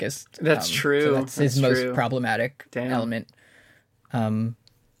monarchist. That's true. So that's his most problematic element.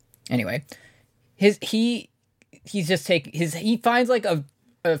 Anyway, he finds like a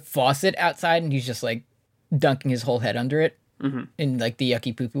faucet outside and he's just like dunking his whole head under it in like the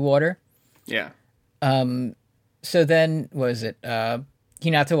yucky poo poo water. Yeah. So then what is it?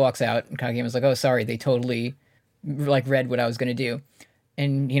 Hinata walks out and Kageyama's like, "Oh, sorry, they totally like read what I was gonna do."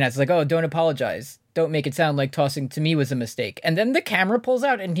 And Hinata's like, "Oh, don't apologize. Don't make it sound like tossing to me was a mistake." And then the camera pulls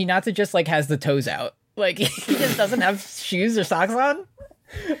out and Hinata just like has the toes out. Like he just doesn't have shoes or socks on.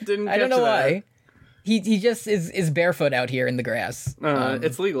 I don't know why. He just is barefoot out here in the grass.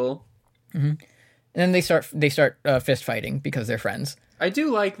 It's legal. And then they start fist fighting because they're friends. I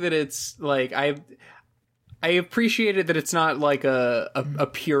do like that it's like I appreciated that it's not like a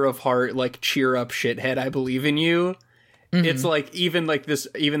pure of heart like cheer up shithead I believe in you. It's like even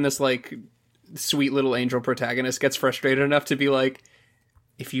this like sweet little angel protagonist gets frustrated enough to be like,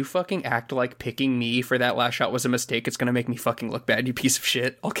 if you fucking act like picking me for that last shot was a mistake, it's gonna make me fucking look bad, you piece of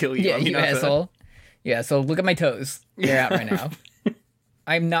shit. I'll kill you. Yeah, you asshole. Yeah, so look at my toes. They're out right now.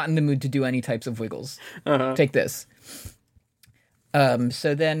 I'm not in the mood to do any types of wiggles. Take this.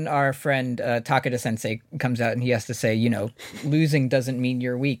 So then our friend Takeda Sensei comes out and he has to say, losing doesn't mean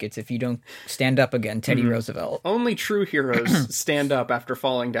you're weak. It's if you don't stand up again, Teddy Roosevelt. Only true heroes stand up after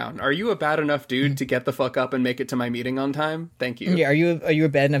falling down. Are you a bad enough dude to get the fuck up and make it to my meeting on time? Thank you. Yeah, are you a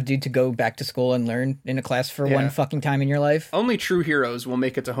bad enough dude to go back to school and learn in a class for one fucking time in your life? Only true heroes will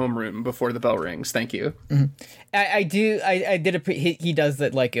make it to homeroom before the bell rings. Thank you. I he does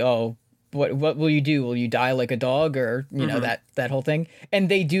that like, oh, what will you do? Will you die like a dog, or know that whole thing? And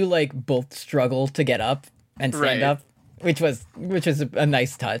they do like both struggle to get up and stand up, which was a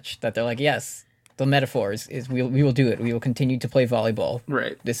nice touch. That they're like, yes, the metaphor is we will do it. We will continue to play volleyball.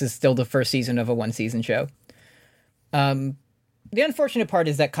 Right. This is still the first season of a 1-season show. The unfortunate part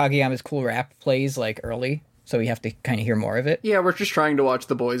is that Kageyama's cool rap plays like early, so we have to kind of hear more of it. Yeah, we're just trying to watch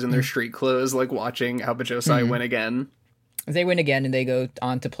the boys in their street clothes, like watching Aoba Josai win again. They win again, and they go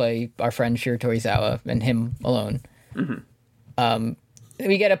on to play our friend Shiro Torizawa and him alone.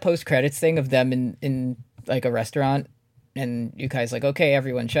 We get a post-credits thing of them in like a restaurant, and Yukai's like, okay,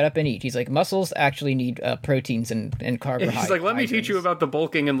 everyone, shut up and eat. He's like, muscles actually need proteins and carbohydrates. He's like, let me teach you about the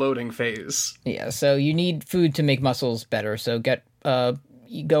bulking and loading phase. Yeah, so you need food to make muscles better, so go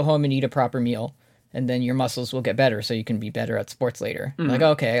home and eat a proper meal, and then your muscles will get better, so you can be better at sports later. Like,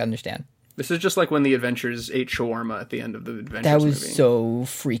 okay, I understand. This is just like when the Adventures ate shawarma at the end of the Adventures That was movie. so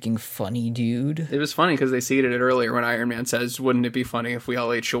freaking funny, dude. It was funny because they seeded it earlier when Iron Man says, wouldn't it be funny if we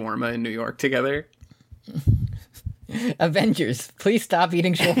all ate shawarma in New York together? Avengers, please stop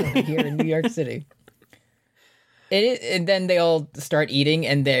eating shawarma here in New York City. And then they all start eating,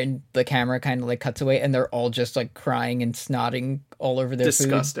 and then the camera kind of like cuts away, and they're all just like crying and snotting all over their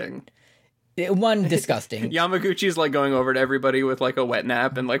Disgusting. food. One, disgusting. Yamaguchi's like going over to everybody with like a wet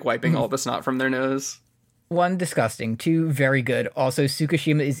nap and like wiping all the snot from their nose. One, disgusting. Two, very good. Also,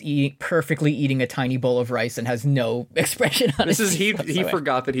 Tsukishima is perfectly eating a tiny bowl of rice and has no expression on his face He whatsoever.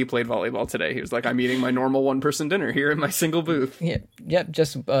 forgot that he played volleyball today. He was like, I'm eating my normal one-person dinner here in my single booth. Yep,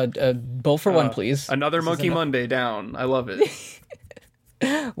 just a bowl for one, please. Another Monkey Monday down. I love it.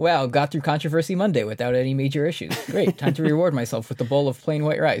 Wow, got through Controversy Monday without any major issues. Great, time to reward myself with a bowl of plain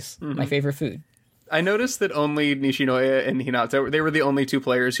white rice, my favorite food. I noticed that only Nishinoya and Hinata, they were the only two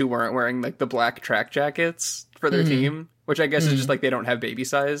players who weren't wearing like the black track jackets for their team, which I guess is just like they don't have baby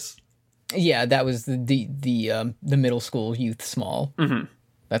size. Yeah, that was the middle school youth small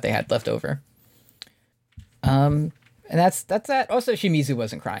that they had left over. And that's that. Also, Shimizu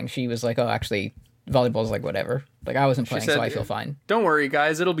wasn't crying. She was like, "Oh, actually, volleyball's like whatever. Like I wasn't playing, so I feel fine." Don't worry,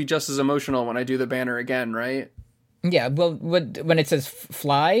 guys. It'll be just as emotional when I do the banner again, right? Yeah, well, when it says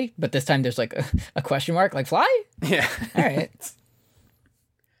fly, but this time there's like a question mark, like fly? Yeah. All right.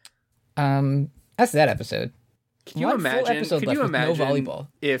 That's that episode. Can you imagine? No volleyball.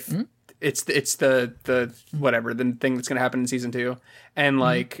 If it's the whatever the thing that's gonna happen in season 2, and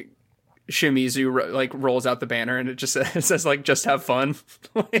like Shimizu like rolls out the banner and it says like just have fun.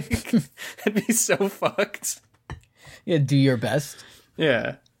 Like that'd be so fucked. Yeah, do your best.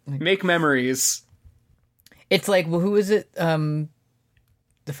 Yeah, make memories. It's like, well, who is it? The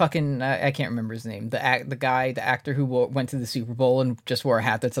fucking I can't remember his name. The actor who went to the Super Bowl and just wore a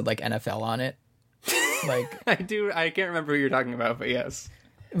hat that said like NFL on it. Like I can't remember who you're talking about, but yes.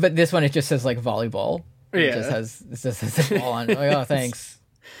 But this one it just says like volleyball. Yeah, it just has the ball on it. Like, oh, thanks,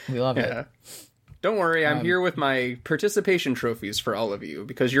 we love it. Don't worry, I'm here with my participation trophies for all of you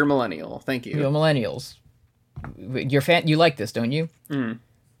because you're millennial. Thank you. You're millennials. You're you like this, don't you?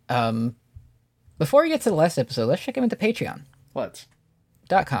 Before we get to the last episode, let's check in with the Patreon. Let's.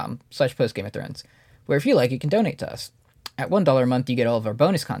 .com/postgameofthrones, where if you like, you can donate to us. At $1 a month, you get all of our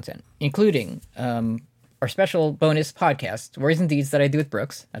bonus content, including our special bonus podcast, Worries and Deeds, that I do with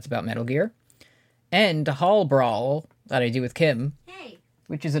Brooks. That's about Metal Gear. And Hall Brawl, that I do with Kim. Hey.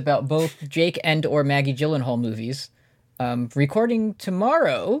 Which is about both Jake and or Maggie Gyllenhaal movies. Recording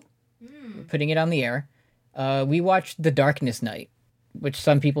tomorrow, putting it on the air, we watched The Darkness Night, which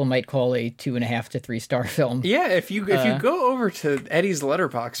some people might call a 2.5 to 3 star film. Yeah, if you go over to Eddie's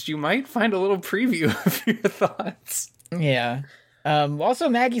Letterboxd, you might find a little preview of your thoughts. Yeah. Also,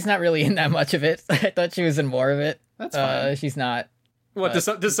 Maggie's not really in that much of it. I thought she was in more of it. That's fine. She's not. What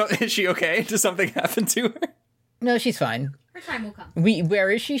is she okay? Does something happen to her? No, she's fine. Her time will come.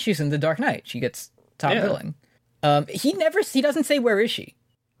 Where is she? She's in The Dark Knight. She gets top billing. He doesn't say where is she.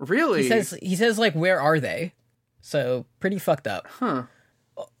 Really? He says like where are they? So pretty fucked up. Huh.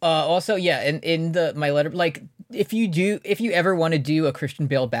 Also, yeah, in my letter, like if you ever want to do a Christian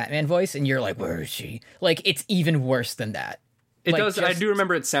Bale Batman voice and you're like, where is she? Like, it's even worse than that. It Like, does. I do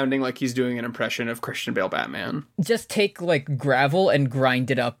remember it sounding like he's doing an impression of Christian Bale Batman. Just take like gravel and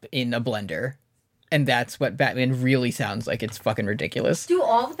grind it up in a blender, and that's what Batman really sounds like. It's fucking ridiculous. Do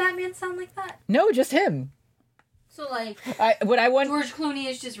all the Batman sound like that? No, just him. So like, What I want. George Clooney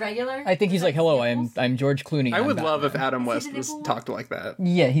is just regular? I think he's like, hello, I'm George Clooney. I I'm would Batman. love if Adam Is West he the was nipple talked like that.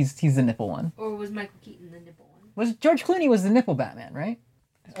 Yeah, he's the nipple one. Or was Michael Keaton the nipple one? Was George Clooney was the nipple Batman, right?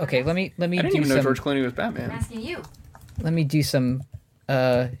 Okay, let me I didn't do even know some. George Clooney was I'm Batman. asking you. Let me do some.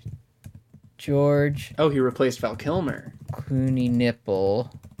 George Oh, he replaced Val Kilmer. Clooney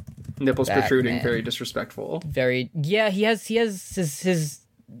nipple. Nipples protruding, Batman. very disrespectful. Yeah, he has his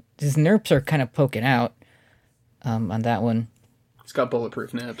nerps are kind of poking out. On that one. He's got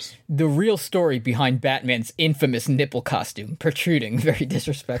bulletproof nips. The real story behind Batman's infamous nipple costume, protruding, very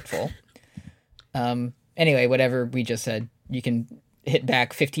disrespectful. Anyway, whatever we just said, you can hit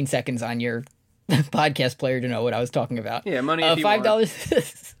back 15 seconds on your podcast player to know what I was talking about. Yeah, money if you want.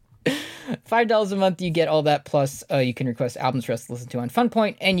 $5. $5 a month, you get all that, plus you can request albums for us to listen to on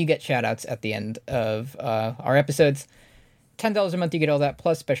Funpoint, and you get shout-outs at the end of our episodes. $10 a month, you get all that,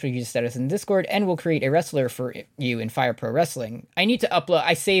 plus special user status in Discord, and we'll create a wrestler for you in Fire Pro Wrestling. I need to upload...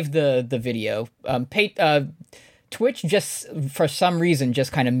 I saved the video. Twitch just, for some reason,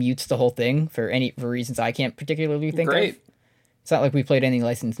 just kind of mutes the whole thing for reasons I can't particularly think of. Great. It's not like we played any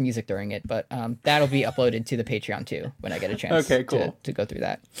licensed music during it, but that'll be uploaded to the Patreon, too, when I get a chance Okay, cool. to go through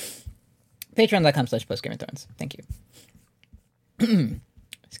that. Patreon.com/PostGameOf Thank you.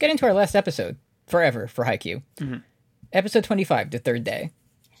 Let's get into our last episode, Forever, for Haikyuu. Mm-hmm. Episode 25, The Third Day.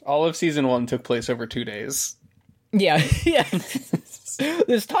 All of season 1 took place over 2 days. Yeah.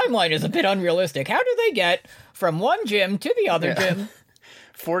 This timeline is a bit unrealistic. How do they get from one gym to the other gym?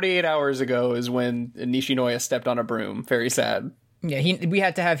 48 hours ago is when Nishinoya stepped on a broom. Very sad. Yeah, we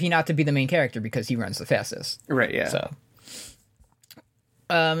had to have Hinata be the main character because he runs the fastest. Right, yeah.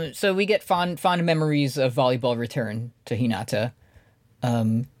 So we get fond memories of volleyball return to Hinata.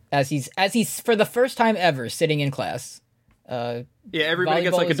 As he's for the first time ever sitting in class. Yeah, everybody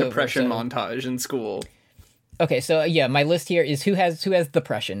gets like a volleyball is depression over, montage in school. Okay, so yeah, my list here is who has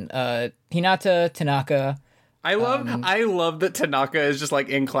depression. Hinata, Tanaka. I love that Tanaka is just like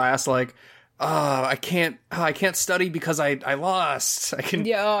in class, like, I can't study because I lost. I can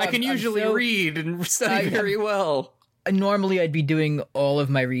usually read and study very well. Normally I'd be doing all of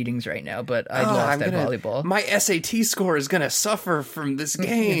my readings right now, but I lost at volleyball. My SAT score is gonna suffer from this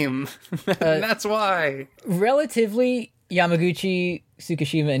game. And that's why. Relatively, Yamaguchi,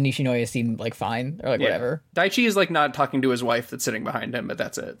 Tsukishima, and Nishinoya seem like fine, or like whatever. Daichi is like not talking to his wife that's sitting behind him, but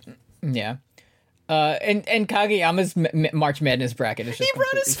that's it. Yeah. And Kageyama's March Madness bracket is just He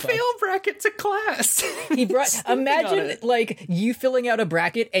brought his fucked. fail bracket to class. He brought. Imagine like you filling out a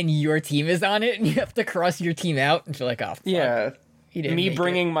bracket and your team is on it, and you have to cross your team out, and you're like, oh, fuck. Yeah. He didn't Me make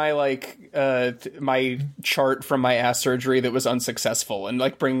bringing it. my like my chart from my ass surgery that was unsuccessful and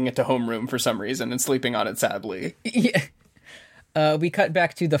like bringing it to homeroom for some reason and sleeping on it sadly. Yeah. We cut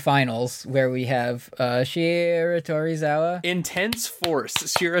back to the finals where we have Shira Torizawa. Intense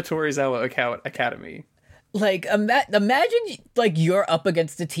Force, Shira Torizawa Academy. Like, imagine like you're up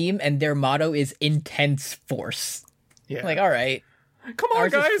against a team and their motto is Intense Force. Yeah. Like, all right. Come on,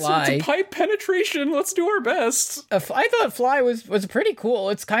 Ours is guys, Fly. it's a pipe penetration. Let's do our best. I thought Fly was pretty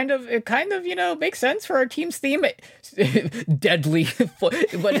cool. It kind of makes sense for our team's theme. Deadly, but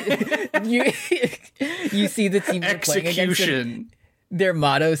you see the team you're playing against. Execution. Their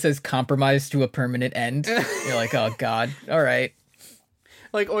motto says "compromise to a permanent end." You're like, oh god, all right.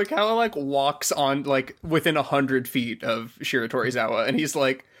 Like Oikawa like walks on like within 100 feet of Shira Torizawa, and he's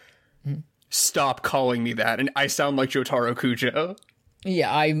like, "Stop calling me that," and I sound like Jotaro Kujo.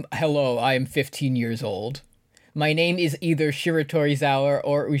 Yeah, I'm 15 years old. My name is either Shira Torizawa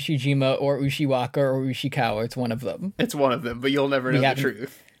or Ushijima or Ushiwaka or Ushikawa. It's one of them. It's one of them, but you'll never know the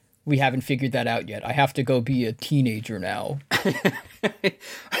truth. We haven't figured that out yet. I have to go be a teenager now. I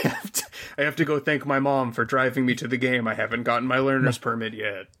have to go thank my mom for driving me to the game. I haven't gotten my learner's permit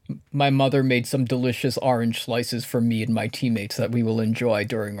yet. My mother made some delicious orange slices for me and my teammates that we will enjoy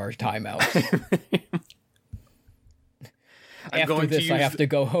during our timeouts. After this, I have to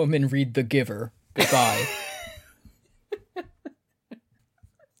go home and read The Giver. Goodbye.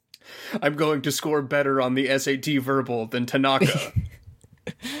 I'm going to score better on the SAT verbal than Tanaka.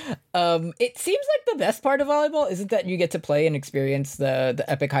 It seems like the best part of volleyball isn't that you get to play and experience the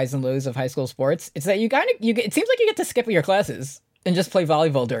epic highs and lows of high school sports. It's that it seems like you get to skip your classes. and just play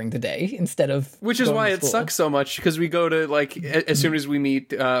volleyball during the day instead of Which is going why to it school. sucks so much, because we go to, like, as soon as we meet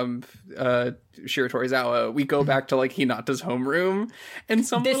Shiratorizawa, we go back to, like, Hinata's homeroom, and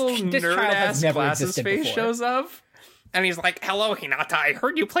some This little child has nerd-ass never glasses existed face before. shows up, and he's like, "Hello, Hinata, I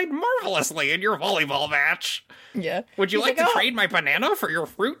heard you played marvelously in your volleyball match. Yeah. Would you He's like to "Oh." trade my banana for your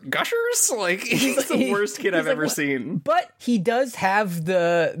fruit gushers?" Like, he's the worst kid I've like, ever "What?" seen. But he does have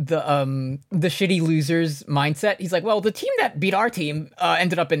the shitty losers mindset. He's like, well, the team that beat our team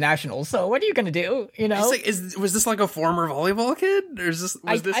ended up in nationals, so what are you gonna do? You know? It's like, was this like a former volleyball kid, or was this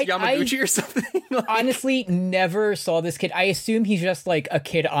Yamaguchi or something? Like, Honestly, never saw this kid. I assume he's just like a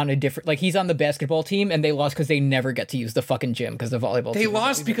kid on a different, like he's on the basketball team and they lost because they never get to use the fucking gym because the volleyball they team is lost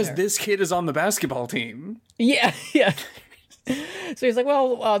always because there. this kid is on the basketball team. Yeah, yeah. So he's like,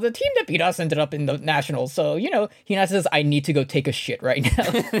 well, the team that beat us ended up in the nationals, so, you know, Hinata says, I need to go take a shit right now.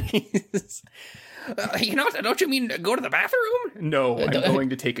 Hinata, don't you mean go to the bathroom? No, I'm going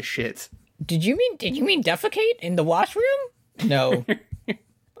to take a shit. Did you mean defecate in the washroom? No.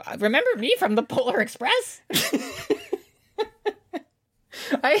 Remember me from the Polar Express?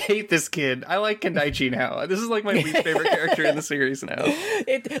 I hate this kid. I like Kendaichi now. This is like my least favorite character in the series now.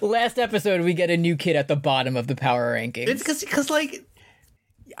 Last episode, we get a new kid at the bottom of the power rankings. It's because like,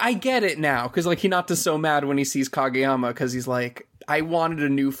 I get it now, because like Hinata's so mad when he sees Kageyama, because he's like, I wanted a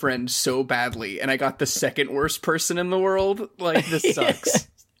new friend so badly, and I got the second worst person in the world. Like, this sucks.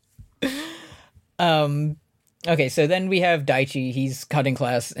 Okay, so then we have Daichi. He's cutting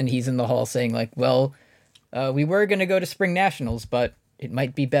class, and he's in the hall saying, like, well, we were going to go to Spring Nationals, but it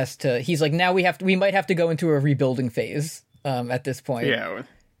might be best to... He's like, now we might have to go into a rebuilding phase at this point. Yeah.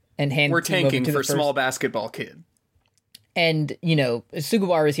 And hand We're the team over tanking to the for first- small basketball kid. And, you know,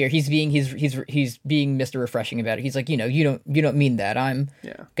 Sugawara's here. He's being Mr. Refreshing about it. He's like, you know, you don't mean that. I'm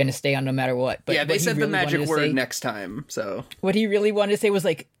gonna stay on no matter what. But Yeah, they what he said the really wanted magic to word say- next time, so... What he really wanted to say was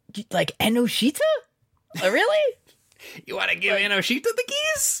like Enoshita? Really? You want to give Enoshita the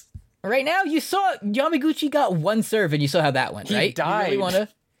keys? Right now, you saw Yamaguchi got one serve, and you saw how that went, He right? died. You really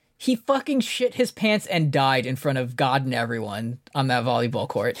He fucking shit his pants and died in front of God and everyone on that volleyball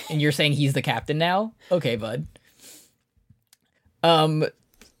court. And you're saying he's the captain now? Okay, bud. So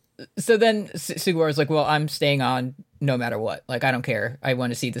then Sugawara's like, well, I'm staying on no matter what. Like, I don't care. I want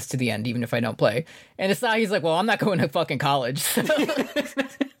to see this to the end, even if I don't play. And Asahi's like, well, I'm not going to fucking college.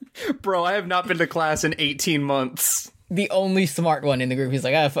 Bro, I have not been to class in 18 months. The only smart one in the group. He's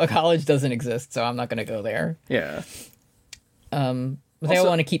like, college doesn't exist, so I'm not going to go there. Yeah. But they all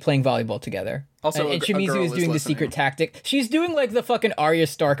want to keep playing volleyball together. Also, and a Shimizu girl is is doing the listening. secret tactic. She's doing like the fucking Arya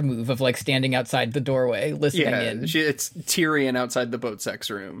Stark move of like standing outside the doorway, listening Yeah, in. it's Tyrion outside the boat sex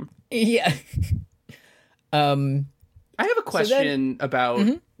room. Yeah. I have a question about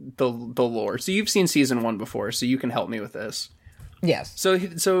the lore. So you've seen season 1 before, so you can help me with this. Yes. So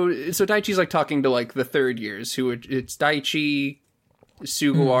Daichi's like talking to like the third years, who it's Daichi,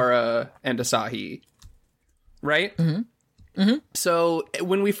 Sugawara, and Asahi, right? So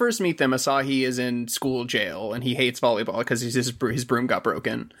when we first meet them, Asahi is in school jail and he hates volleyball because his broom got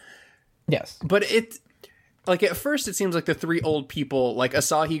broken. Yes. But like at first it seems like the three old people, like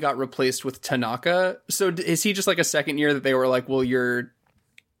Asahi got replaced with Tanaka. So is he just like a second year that they were like, well, you're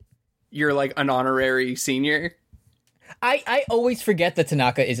like an honorary senior? I always forget that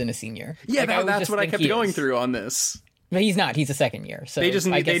Tanaka isn't a senior. Yeah, Like, I always that's just what I think kept he going is. through on this. But he's not. He's a second year. So They just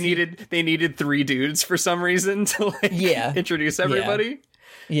I guess they needed three dudes for some reason to like introduce everybody.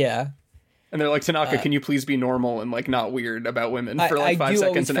 Yeah. And they're like, Tanaka, can you please be normal and like not weird about women for like I 5 do seconds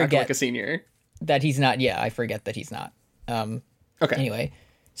always and act forget like a senior? That he's not. Yeah, I forget that he's not. Okay. Anyway,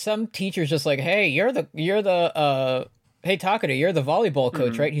 some teacher's just like, hey, you're the hey Takada, you're the volleyball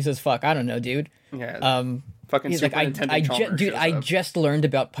coach, right? He says, fuck, I don't know, dude. Yeah. Fucking He's like, Superintendent Chalmers shows I up. just learned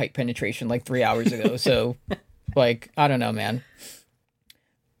about pipe penetration like 3 hours ago, so like, I don't know, man.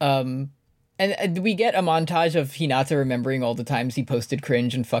 And we get a montage of Hinata remembering all the times he posted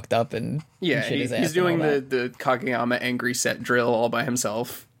cringe and fucked up and Yeah, shit his ass he's and doing all that. the Kageyama angry set drill all by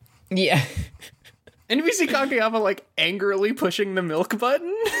himself. Yeah. And we see Kageyama like angrily pushing the milk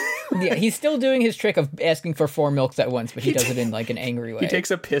button. Yeah, he's still doing his trick of asking for 4 milks at once, but he does it in like an angry way. He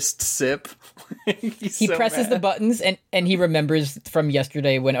takes a pissed sip. He presses the buttons and he remembers from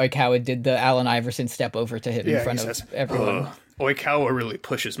yesterday when Oikawa did the Allen Iverson step over to him in front of everyone. Oikawa really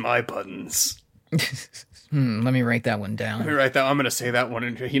pushes my buttons. Let me write that one down. Right, I'm going to say that one,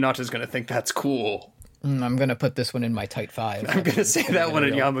 and Hinata's going to think that's cool. I'm going to put this one in my tight 5. I'm going to say that one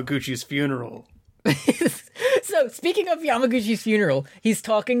at Yamaguchi's funeral. So, speaking of Yamaguchi's funeral, he's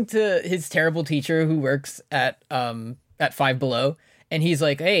talking to his terrible teacher who works at 5 Below, And he's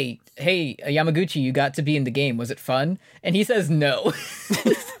like, hey, Yamaguchi, you got to be in the game. Was it fun? And he says no.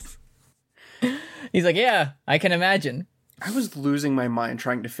 He's like, yeah, I can imagine. I was losing my mind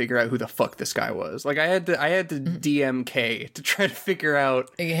trying to figure out who the fuck this guy was. Like, I had to DM K to try to figure out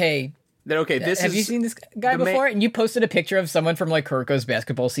Hey, that, okay, have you seen this guy before? And you posted a picture of someone from, like, Kuroko's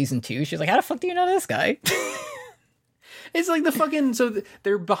Basketball Season 2. She's like, how the fuck do you know this guy? It's like the fucking... So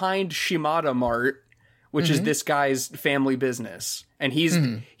they're behind Shimada Mart, which is this guy's family business. And he's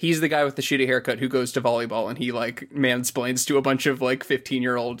the guy with the shitty haircut who goes to volleyball and he, like, mansplains to a bunch of, like,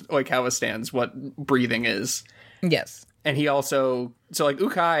 15-year-old Oikawa stands what breathing is. Yes. And he also... So, like,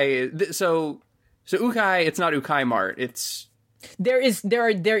 Ukai... So Ukai, it's not Ukai Mart. It's... There is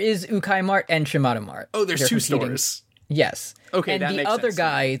Ukai Mart and Shimada Mart. Oh, there's They're two competing. stores. Yes. Okay, and that the makes other sense.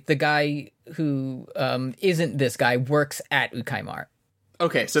 guy, the guy who isn't this guy, works at Ukai Mart.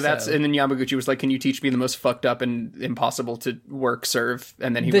 Okay, so that's... And then Yamaguchi was like, can you teach me the most fucked up and impossible to work serve?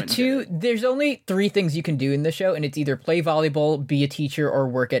 And then he went and did it. There's only 3 things you can do in the show, and it's either play volleyball, be a teacher, or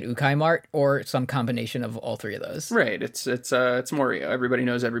work at Ukai Mart, or some combination of all 3 of those. Right, it's Morio. Everybody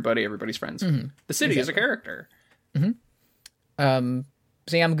knows everybody, everybody's friends. The city is a character. So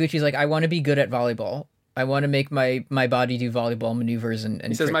Yamaguchi's like, I want to be good at volleyball. I want to make my body do volleyball maneuvers and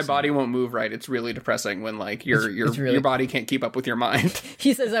He says, my tricks body won't move right. It's really depressing when, like, your really- your body can't keep up with your mind.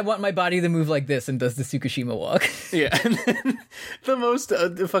 He says, I want my body to move like this, and does the Tsukushima walk. Yeah, and then the most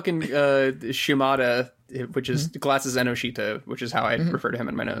the fucking Shimada, which is Glasses Enoshita, which is how I refer to him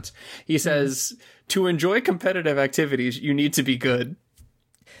in my notes. He says, to enjoy competitive activities, you need to be good.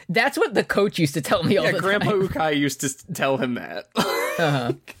 That's what the coach used to tell me all the Grandpa time. Ukai used to tell him that.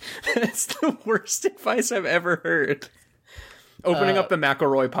 That's the worst advice I've ever heard. Opening up the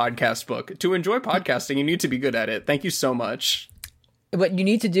McElroy podcast book. To enjoy podcasting, you need to be good at it. Thank you so much. What you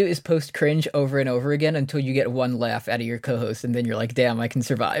need to do is post cringe over and over again until you get one laugh out of your co-host, and then you're like, damn, I can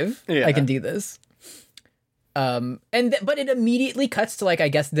survive. Yeah. I can do this. But it immediately cuts to, like, I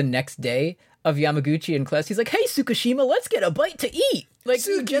guess the next day of Yamaguchi in class. He's like, hey, Tsukushima, let's get a bite to eat. Like,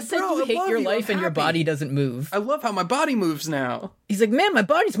 you Suki, just said bro, you I hate love your you. life I'm and your happy. body doesn't move. I love how my body moves now. He's like, man, my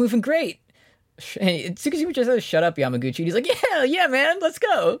body's moving great. And Tsukushima just says, shut up, Yamaguchi. And he's like, yeah, man, let's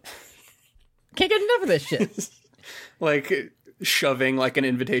go. Can't get enough of this shit. Like, shoving, like, an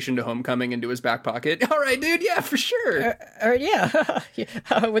invitation to homecoming into his back pocket. All right, dude, yeah, for sure. All right, yeah.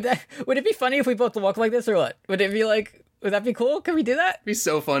 Would it be funny if we both walked like this or what? Would it be like, would that be cool? Can we do that? It'd be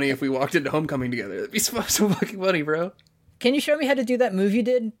so funny if we walked into homecoming together. It'd be so fucking funny, bro. Can you show me how to do that move you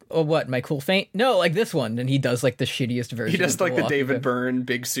did? Or what, my cool feint? No, like this one. And he does like the shittiest version. He does, of like, the walk. David Byrne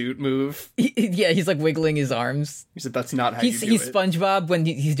big suit move. Yeah, he's like wiggling his arms. He said, that's not how He's you do it. SpongeBob when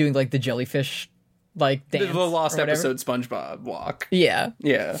he's doing like the jellyfish like The dance. Lost or whatever. episode SpongeBob walk. Yeah.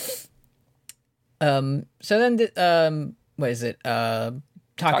 Yeah. So then, what is it? Takeda,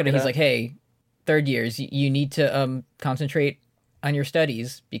 Takeda. he's like, hey, third years, you need to concentrate on your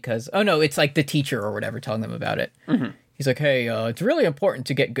studies because, oh no, it's like the teacher or whatever telling them about it. Mm-hmm. He's like, hey, it's really important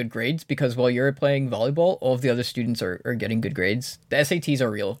to get good grades because while you're playing volleyball, all of the other students are getting good grades. The SATs are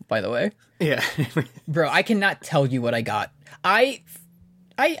real, by the way. Yeah. Bro, I cannot tell you what I got. I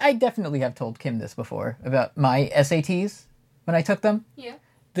definitely have told Kim this before about my SATs when I took them. Yeah.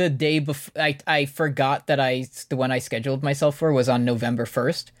 The day before, I forgot that the one I scheduled myself for was on November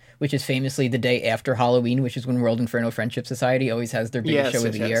 1st, which is famously the day after Halloween, which is when World Inferno Friendship Society always has their biggest show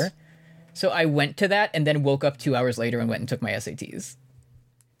of the year. So I went to that and then woke up 2 hours later and went and took my SATs.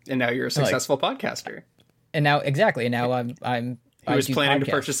 And now you're a successful podcaster. And now, exactly, and now I'm He was do planning to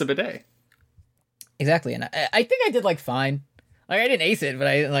podcasts. purchase a bidet. Exactly, and I think I did like fine. Like I didn't ace it, but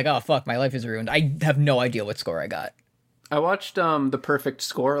I like, oh fuck, my life is ruined. I have no idea what score I got. I watched The Perfect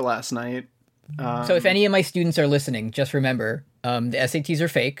Score last night. So if any of my students are listening, just remember, the SATs are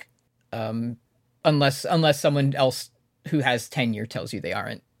fake, unless someone else who has tenure tells you they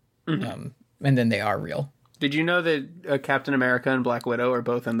aren't, and then they are real. Did you know that Captain America and Black Widow are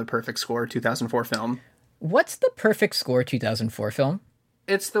both in The Perfect Score 2004 film? What's the Perfect Score 2004 film?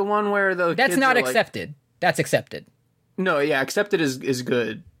 It's the one where the That's kids not are like- accepted. That's accepted. No, yeah, Accepted is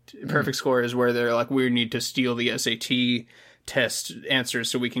good. Perfect Score is where they're like, we need to steal the SAT test answers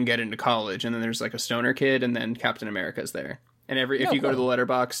so we can get into college. And then there's like a stoner kid, and then Captain America's there. And if you go to the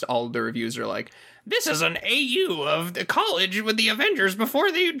Letterboxd, all the reviews are like, this is an AU of the college with the Avengers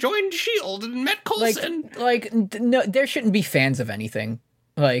before they joined S.H.I.E.L.D. and met Coulson. No, there shouldn't be fans of anything.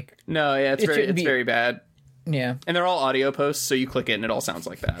 Like, No, yeah, it's shouldn't be- very bad. yeah. And they're all audio posts, so you click it and it all sounds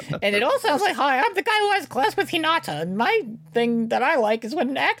like that. And it all sounds like, hi, I'm the guy who has class with Hinata. And my thing that I like is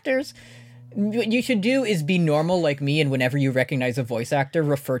when actors... What you should do is be normal like me, and whenever you recognize a voice actor,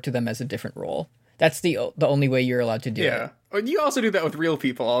 refer to them as a different role. That's the only way you're allowed to do Yeah. You also do that with real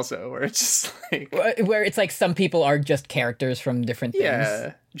people also, where it's just like... it. Where it's like some people are just characters from different things.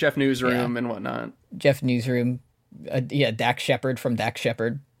 Yeah. Jeff Newsroom and whatnot. Jeff Newsroom. Dax Shepard from Dax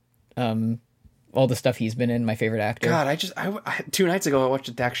Shepard. All the stuff he's been in, my favorite actor. God, I 2 nights ago I watched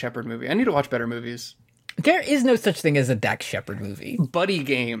a Dax Shepard movie. I need to watch better movies. There is no such thing as a Dax Shepard movie. Buddy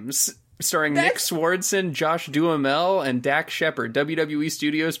Games, starring Nick Swardson, Josh Duhamel, and Dax Shepard. WWE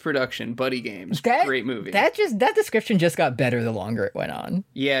Studios production. Buddy Games. Great movie. That description just got better the longer it went on.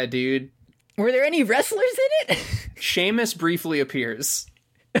 Yeah, dude. Were there any wrestlers in it? Sheamus briefly appears.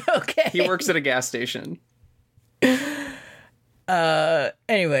 Okay. He works at a gas station.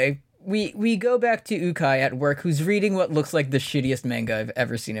 Anyway, we go back to Ukai at work, who's reading what looks like the shittiest manga I've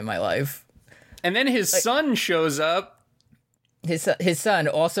ever seen in my life. And then his son shows up. His son,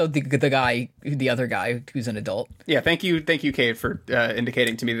 also the other guy who's an adult. Yeah, thank you, Kate, for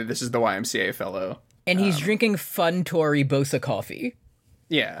indicating to me that this is the YMCA fellow. And he's drinking Fun Tori Bosa coffee.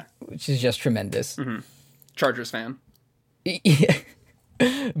 Yeah. Which is just tremendous. Mm-hmm. Chargers fan.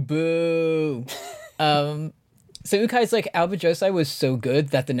 Boo. So Ukai's like, Alba Josai was so good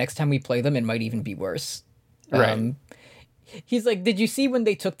that the next time we play them, it might even be worse. Right. He's like, did you see when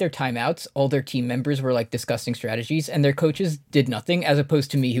they took their timeouts, all their team members were like discussing strategies and their coaches did nothing, as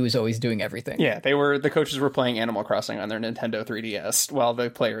opposed to me, who was always doing everything. Yeah, the coaches were playing Animal Crossing on their Nintendo 3DS while the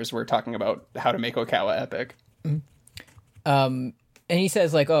players were talking about how to make Okawa epic. And he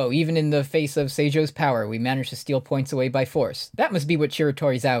says like, oh, even in the face of Seijo's power, we managed to steal points away by force. That must be what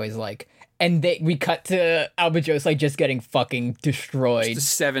Shiratorizawa is like. And we cut to Alba Josai just getting fucing destroyed.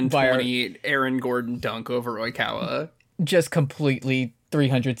 Just 720 Aaron Gordon dunk over Oikawa. Just completely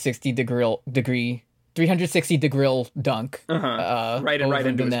 360 degree dunk. Right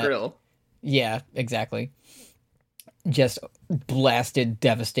into his grill. Yeah, exactly. Just blasted,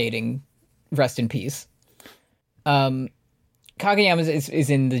 devastating. Rest in peace. Kageyama is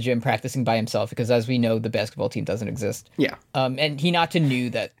in the gym practicing by himself because, as we know, the basketball team doesn't exist. Yeah. And Hinata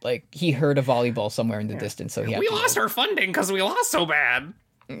knew that, like, he heard a volleyball somewhere in the distance, so we lost our funding because we lost so bad.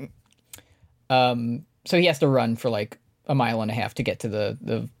 So he has to run for like a mile and a half to get to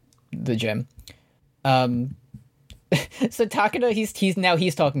the gym. So Takeda,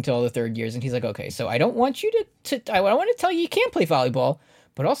 he's talking to all the third years, and he's like, okay, so I don't want you I want to tell you can't play volleyball.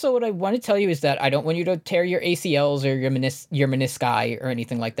 But also what I want to tell you is that I don't want you to tear your ACLs or your menisci or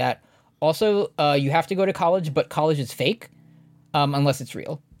anything like that. Also, you have to go to college, but college is fake, unless it's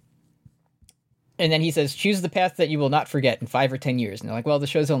real. And then he says, choose the path that you will not forget in 5 or 10 years. And they're like, well, the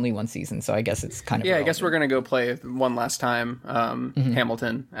show's only one season, so I guess it's kind of relevant. I guess we're going to go play one last time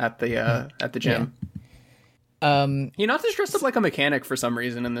Hamilton at the gym. Yeah. Hinata's dressed up like a mechanic for some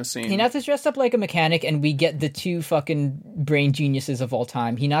reason in this scene. Hinata's dressed up like a mechanic, and we get the two fucking brain geniuses of all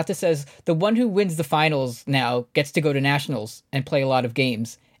time. Hinata says, the one who wins the finals now gets to go to nationals and play a lot of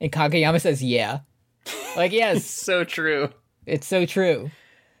games. And Kageyama says, yeah. Like, yes. It's so true. It's so true.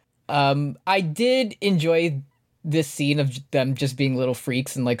 I did enjoy this scene of them just being little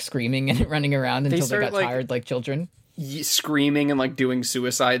freaks and, like, screaming and running around until they got tired like children. Screaming and, like, doing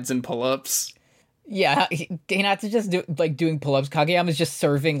suicides and pull-ups. Yeah, Hinata's just doing pull-ups. Kageyama's just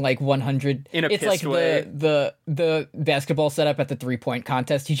serving like 100. In a it's like way. the basketball setup at the 3-point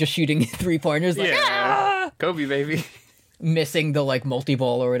contest. He's just shooting 3-pointers. Like, Kobe, baby. Missing the like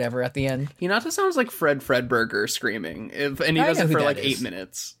multi-ball or whatever at the end. Hinata sounds like Fred Fredberger screaming, and he does it for like 8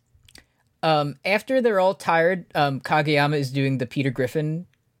 minutes. After they're all tired, Kageyama is doing the Peter Griffin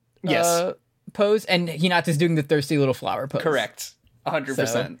pose, and Hinata's doing the thirsty little flower pose. Correct.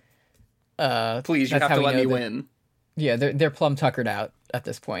 100%. Please, you have to let me win. Yeah, they're plumb tuckered out at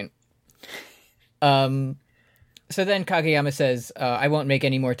this point. So then Kageyama says, I won't make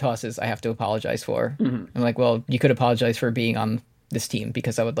any more tosses I have to apologize for. Mm-hmm. I'm like, well, you could apologize for being on this team,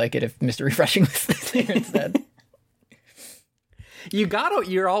 because I would like it if Mr. Refreshing was there instead.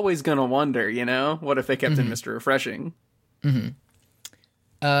 You're always gonna wonder, what if they kept in Mr. Refreshing? Mm-hmm.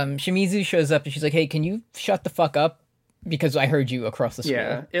 Shimizu shows up and she's like, hey, can you shut the fuck up? Because I heard you across the school.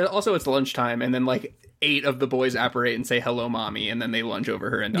 Yeah. It's lunchtime, and then like 8 of the boys apparate and say hello, mommy, and then they lunge over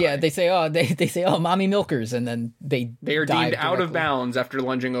her and die. Yeah, they say, mommy milkers, and then they are deemed out of bounds after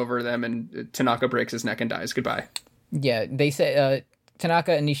lunging over them, and Tanaka breaks his neck and dies. Goodbye. Yeah, they say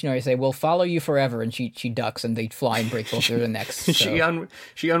Tanaka and Nishinori say, we'll follow you forever, and she ducks, and they fly and break both of their necks. So.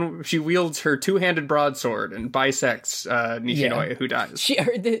 She wields her 2-handed broadsword and bisects Nishinori, who dies.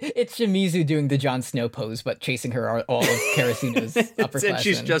 It's Shimizu doing the Jon Snow pose, but chasing her all of Karasuno's upperclassmen. And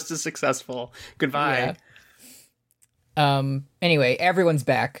she's just as successful. Goodbye. Yeah. Anyway, everyone's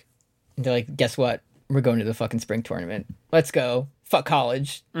back. And they're like, guess what? We're going to the fucking spring tournament. Let's go. fuck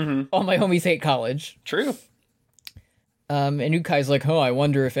college. Mm-hmm. All my homies hate college. True. And Ukai's like, oh, I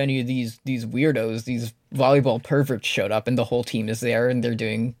wonder if any of these weirdos, these volleyball perverts showed up, and the whole team is there, and they're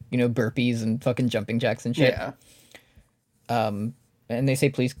doing, burpees and fucking jumping jacks and shit. Yeah. And they say,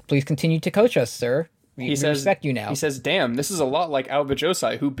 please continue to coach us, sir. We respect you now. He says, damn, this is a lot like Aoba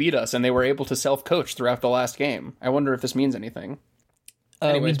Josai, who beat us, and they were able to self-coach throughout the last game. I wonder if this means anything.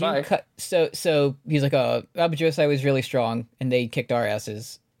 Anyways, bye. So he's like, Aoba Josai was really strong, and they kicked our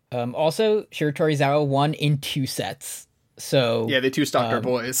asses. Also, Shiratorizawa won in 2 sets. So yeah, they two-stocked our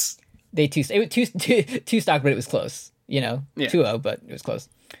boys. They two stock, but it was close. 2-0, but it was close.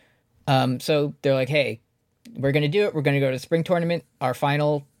 So they're like, hey, we're gonna do it. We're gonna go to the spring tournament, our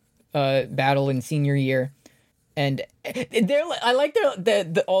final battle in senior year, and they're like, I like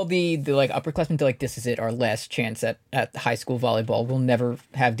all the like upperclassmen. They're like, this is it, our last chance at high school volleyball. We'll never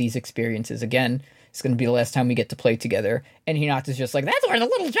have these experiences again. It's gonna be the last time we get to play together. And Hinata's just like, that's where the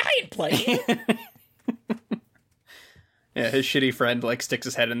little giant plays. Yeah, his shitty friend like sticks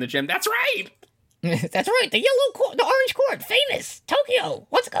his head in the gym. That's right. That's right. The orange court, famous Tokyo.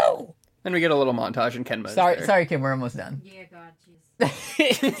 Let's go. Then we get a little montage in Kenma. Sorry, Kim. We're almost done. Yeah, God,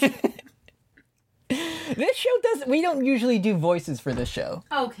 jeez. This show doesn't. We don't usually do voices for this show.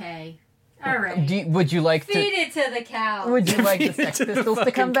 Okay. All right. Would you like to? Feed it to the cows. Would you like the Sex to the Pistols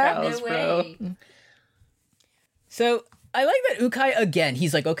to come back? cows. No way. So I like that Ukai, again,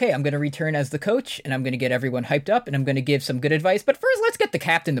 he's like, okay, I'm going to return as the coach, and I'm going to get everyone hyped up, and I'm going to give some good advice, but first let's get the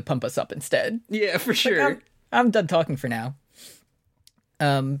captain to pump us up instead. Yeah, for sure. Like, I'm done talking for now.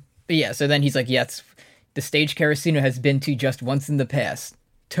 But yeah, so then he's like, yes, the stage Karasuno has been to just once in the past.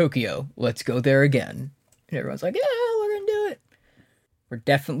 Tokyo, let's go there again. And everyone's like, yeah, we're going to do it. We're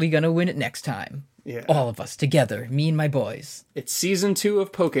definitely going to win it next time. Yeah. All of us together, me and my boys. It's season 2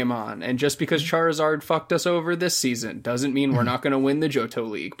 of Pokemon, and just because Charizard fucked us over this season doesn't mean we're not going to win the Johto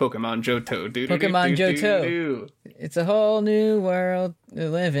League. Pokemon Johto. Pokemon Johto. It's a whole new world to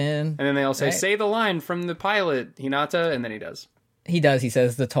live in. And then they all say, Right. say the line from the pilot, Hinata, and then he does. He does. He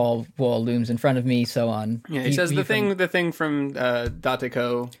says, the tall wall looms in front of me, so on. Yeah, he says the thing from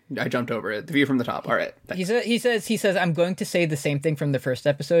Dateko. I jumped over it. The view from the top. All right. He says, I'm going to say the same thing from the first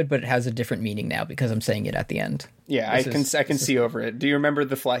episode, but it has a different meaning now because I'm saying it at the end. Yeah, I can see over it. Do you remember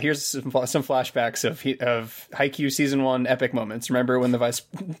the here's some flashbacks of Haikyuu season 1 epic moments. Remember when the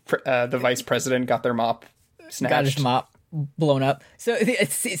vice president got their mop snatched? Got his mop blown up. So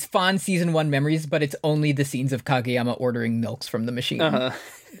it's fond season 1 memories, but it's only the scenes of Kageyama ordering milks from the machine.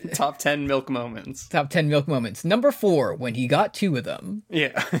 Top 10 milk moments. Top 10 milk moments. Number 4, when he got 2 of them.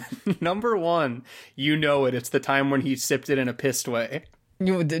 Yeah. Number 1, you know it. It's the time when he sipped it in a pissed way.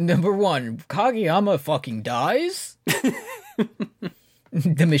 Number 1, Kageyama fucking dies.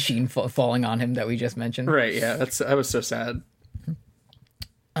 The machine falling on him that we just mentioned. Right, yeah. That was so sad.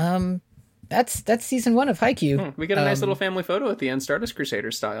 That's season 1 of Haikyuu. We get a nice little family photo at the end, Stardust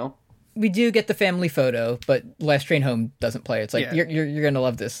Crusader style. We do get the family photo, but Last Train Home doesn't play. It's like, Yeah. you're gonna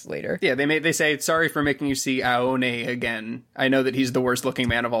love this later. Yeah, they say, sorry for making you see Aone again. I know that he's the worst looking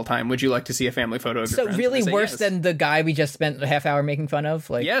man of all time. Would you like to see a family photo of your So friends? really And I say, worse yes. than the guy we just spent a half hour making fun of?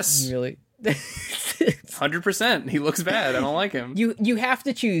 Like, Yes. you really... 100%. He looks bad. I don't like him. You have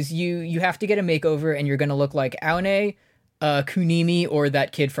to choose. You have to get a makeover, and you're gonna look like Aone, Kunimi, or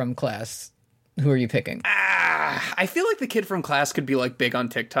that kid from Class. Who are you picking? I feel like the kid from Class could be like big on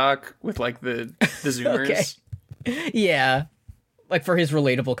TikTok with like the Zoomers. Okay. Yeah. Like for his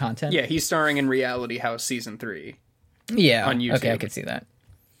relatable content. Yeah, he's starring in Reality House season 3. Yeah. on YouTube. Okay, I could see that.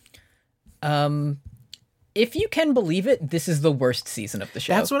 If you can believe it, this is the worst season of the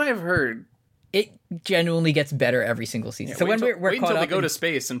show. That's what I've heard. It genuinely gets better every single season. So wait when until, we're wait caught until they up, go to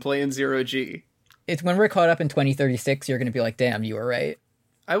space and play in 0G. it's when we're caught up in 2036, you're going to be like, "Damn, you were right."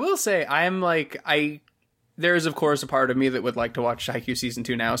 I will say, there is of course a part of me that would like to watch Haikyuu season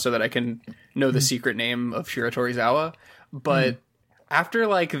 2 now so that I can know the secret name of Shiratorizawa. But after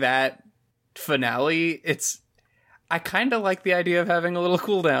like that finale, I kind of like the idea of having a little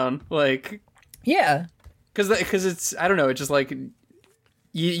cooldown, like Yeah. because it's, I don't know, it's just like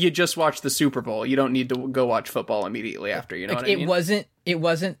you just watch the Super Bowl. You don't need to go watch football immediately after. You know what I mean? It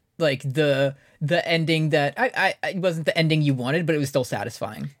wasn't like the ending that it wasn't the ending you wanted, but it was still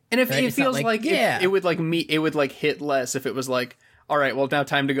satisfying. And if Right? it It's not feels like- like yeah. it would like it would like hit less if it was like, all right, well now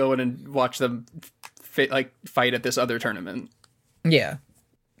time to go in and watch them fight at this other tournament. Yeah.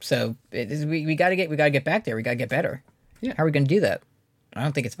 So we got to get back there. We got to get better. Yeah. How are we going to do that? I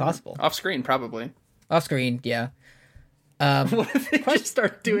don't think it's possible. Off screen, probably. Off screen, yeah. What if they just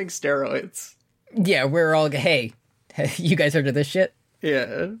start doing steroids? Yeah, we're all, hey, you guys heard of this shit?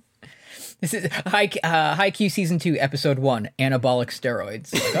 Yeah. This is Haikyuu Season 2, Episode 1, Anabolic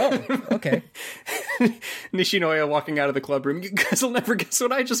Steroids. Like, oh, okay. Nishinoya walking out of the club room. You guys will never guess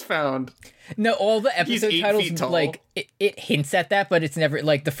what I just found. No, all the episode He's 8 titles, feet tall. like, it hints at that, but it's never,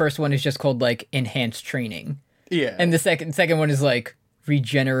 like, the first one is just called, like, Enhanced Training. Yeah. And the second one is, like,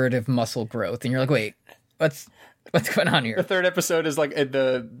 Regenerative Muscle Growth. And you're like, wait, what's going on the here? third episode is like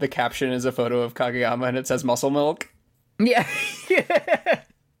the caption is a photo of Kageyama and it says muscle milk. Yeah.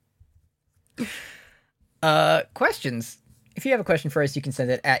 Questions. If you have a question for us, you can send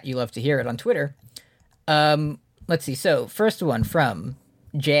it at You Love to Hear It on Twitter. Let's see. So, first one from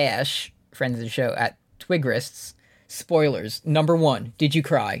Jash, friend of the show, at Twigrists. Spoilers. Number 1, did you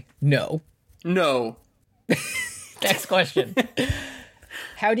cry? No. No. Next question.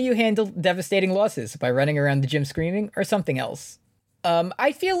 How do you handle devastating losses? By running around the gym screaming or something else?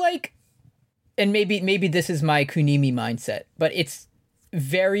 I feel like, and maybe this is my Kunimi mindset, but it's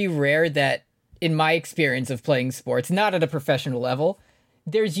very rare that, in my experience of playing sports, not at a professional level,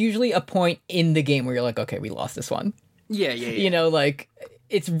 there's usually a point in the game where you're like, okay, we lost this one. Yeah. You know, like,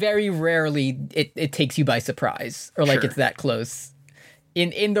 it's very rarely it takes you by surprise, or like Sure. it's that close.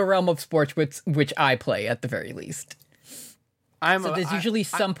 In the realm of sports, which I play at the very least. So there's usually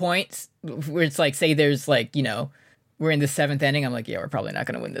some points where it's like, say there's like, you know, we're in the 7th inning, I'm like, yeah, we're probably not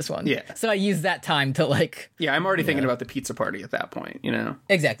going to win this one. Yeah. So I use that time to like... Yeah, I'm already thinking about the pizza party at that point, you know?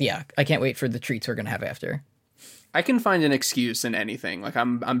 Exactly, yeah. I can't wait for the treats we're going to have after. I can find an excuse in anything. Like,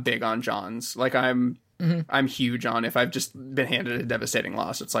 I'm big on Johns. Like, I'm huge on if I've just been handed a devastating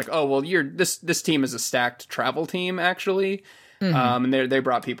loss. It's like, oh, well, this team is a stacked travel team, actually. And they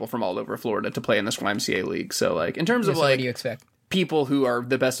brought people from all over Florida to play in this YMCA league. So, like, in terms of, So like, what do you expect? people who are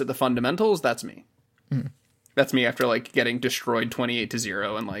the best at the fundamentals, that's me. That's me after, like, getting destroyed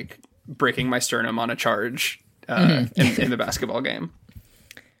 28-0 and, like, breaking my sternum on a charge in the basketball game.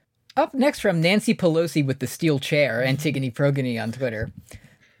 Up next from Nancy Pelosi with the steel chair, Antigone Progony on Twitter.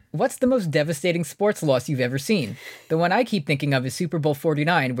 What's the most devastating sports loss you've ever seen? The one I keep thinking of is Super Bowl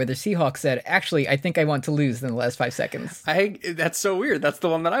 49, where the Seahawks said, actually, I think I want to lose in the last 5 seconds. That's so weird. That's the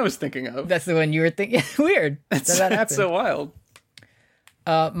one that I was thinking of. That's the one you were thinking. Weird. That happened. That's so wild.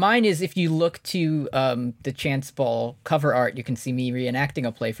 Mine is, if you look to the Chance Ball cover art, you can see me reenacting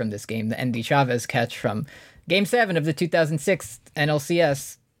a play from this game, the Andy Chavez catch from Game 7 of the 2006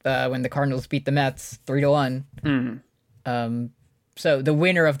 NLCS, when the Cardinals beat the Mets 3-1. So the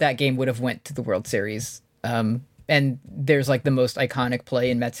winner of that game would have went to the World Series. And there's like the most iconic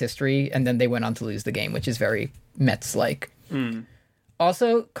play in Mets history, and then they went on to lose the game, which is very Mets-like.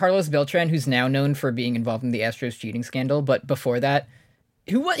 Also, Carlos Beltran, who's now known for being involved in the Astros cheating scandal, but before that,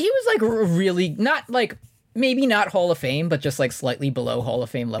 he was like really not like, maybe not Hall of Fame, but just like slightly below Hall of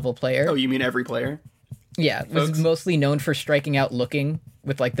Fame level player. Oh, you mean every player? Yeah, was mostly known for striking out looking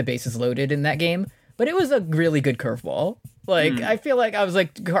with like the bases loaded in that game, but it was a really good curveball. Like, I feel like I was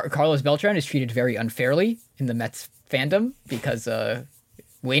like, Carlos Beltran is treated very unfairly in the Mets fandom because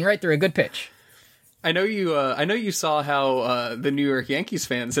Wainwright threw a good pitch. I know you saw how the New York Yankees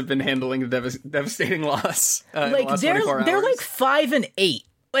fans have been handling the devastating loss. In the last 24 hours. They're like 5-8.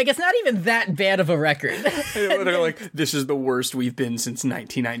 Like, it's not even that bad of a record. They're like, this is the worst we've been since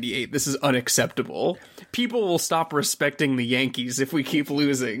 1998. This is unacceptable. People will stop respecting the Yankees if we keep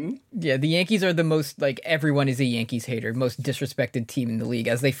losing. Yeah, the Yankees are the most, like, everyone is a Yankees hater, most disrespected team in the league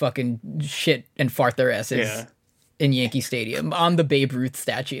as they fucking shit and fart their asses in Yankee Stadium on the Babe Ruth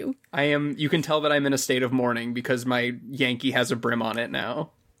statue. You can tell that I'm in a state of mourning because my Yankee has a brim on it now.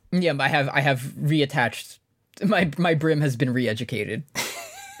 Yeah, I have reattached, my brim has been re-educated.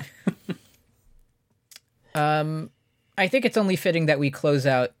 I think it's only fitting that we close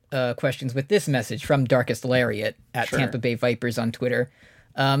out questions with this message from Darkest Lariat at Tampa Bay Vipers on Twitter.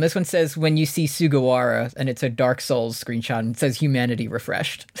 This one says, when you see Sugawara, and it's a Dark Souls screenshot, and it says humanity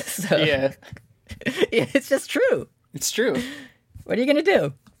refreshed. So, Yeah. it's just true. It's true. What are you going to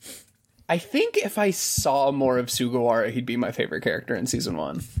do? I think if I saw more of Sugawara, he'd be my favorite character in season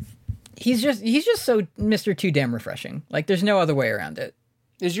 1. He's just so Mr. Too Damn Refreshing. Like, there's no other way around it.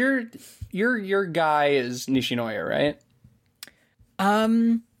 Is your guy is Nishinoya, right?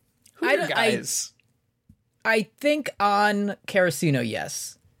 Who are your guys? I think on Karasuno,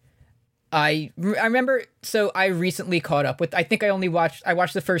 yes. I remember, so I recently caught up with, I think I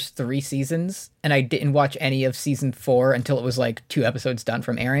watched the first 3 seasons, and I didn't watch any of season 4 until it was like 2 episodes done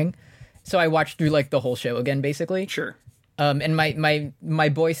from airing. So I watched through like the whole show again, basically. Sure. And my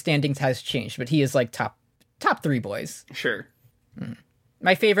boy standings has changed, but he is like top 3 boys. Sure.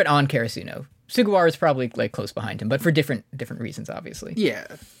 My favorite on Karasuno. Sugawara is probably like close behind him, but for different reasons, obviously. Yeah.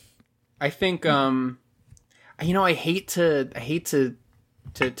 I think I hate to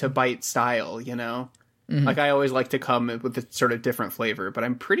to bite style, you know? Like, I always like to come with a sort of different flavor, but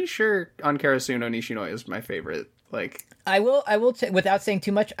I'm pretty sure On Karasuno Nishinoi is my favorite. Like, I will without saying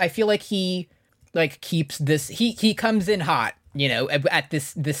too much, I feel like he like keeps this he comes in hot, you know, at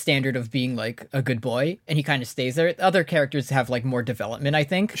this standard of being like a good boy, and he kind of stays there. Other characters have like more development, I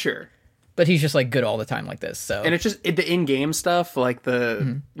think. sure. But he's just like good all the time like this. So And it's just the in-game stuff, like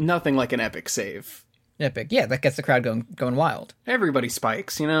nothing like an epic save. epic. Yeah, that gets the crowd going wild. Everybody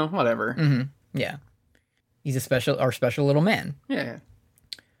spikes, you know, whatever. Yeah. He's our special little man. Yeah.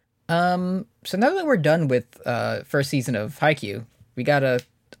 So now that we're done with first season of Haikyuu, we gotta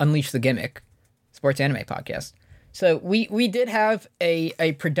unleash the gimmick, sports anime podcast. So we did have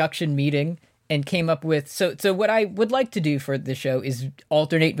a production meeting and came up with so what I would like to do for the show is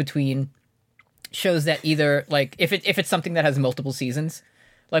alternate between shows that either like if it's something that has multiple seasons,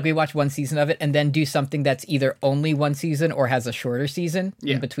 like we watch one season of it and then do something that's either only one season or has a shorter season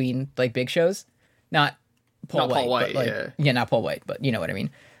in between like big shows. Not Paul White, but, like, yeah, not Paul White, but you know what I mean.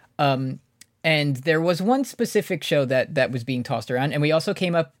 And there was one specific show that was being tossed around, and we also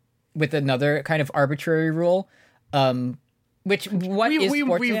came up with another kind of arbitrary rule, which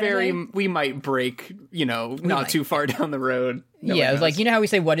we might break, you know, not too far down the road. Yeah, like, you know how we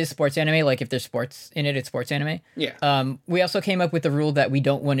say what is sports anime? Like if there's sports in it, it's sports anime. Yeah. We also came up with the rule that we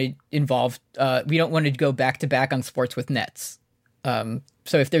don't want to we don't want to go back to back on sports with nets.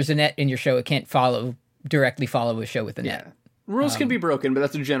 So if there's a net in your show, it can't directly follow a show with a net. Rules can be broken, but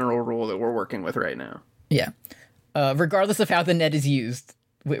that's a general rule that we're working with right now. Yeah. Regardless of how the net is used,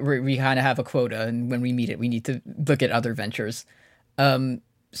 we kind of have a quota, and when we meet it, we need to look at other ventures.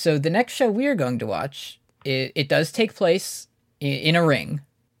 So the next show we are going to watch, it does take place in a ring,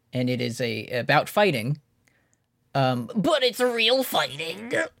 and it is about fighting. But it's real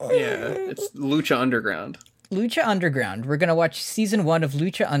fighting. Yeah, it's Lucha Underground. Lucha Underground. We're gonna watch season 1 of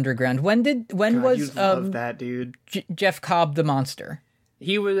Lucha Underground. When God, was you'd love that, dude? Jeff Cobb the monster?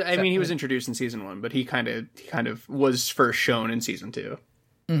 He was. I mean, he was introduced in season 1, but he kind of was first shown in season 2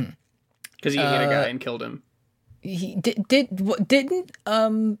 because he hit a guy and killed him. He didn't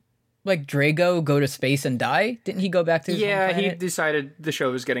like Drago go to space and die? Didn't he go back to his home planet? He decided the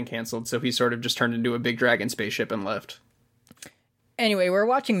show was getting canceled, so he sort of just turned into a big dragon spaceship and left. Anyway, we're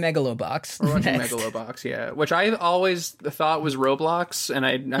watching Megalobox. We're watching Megalobox, yeah. Which I always thought was Roblox, and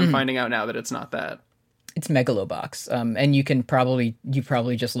I'm finding out now that it's not that. It's Megalobox. And you probably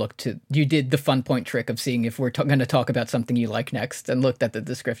just you did the fun point trick of seeing if we're going to talk about something you like next and looked at the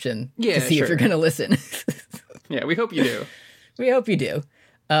description to see if you're going to listen. Yeah, we hope you do. We hope you do.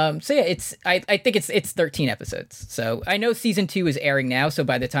 So yeah, I think it's 13 episodes. So I know season 2 is airing now. So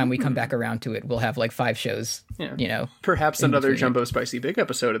by the time we come back around to it, we'll have like 5 shows. Yeah. You know, perhaps another Jumbo Spicy Big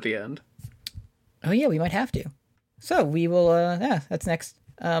episode at the end. Oh yeah, we might have to. So we will. That's next.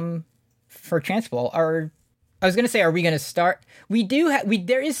 For Transball, I was gonna say, are we gonna start? We do.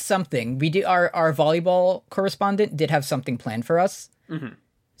 There is something. We do. Our volleyball correspondent did have something planned for us. Mm-hmm.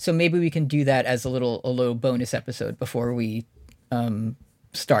 So maybe we can do that as a little bonus episode before we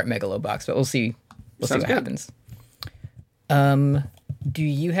start Megalobox, but we'll see. We'll see what happens. Do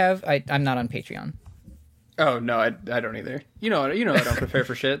you have? I'm not on Patreon. Oh no, I don't either. You know I don't prepare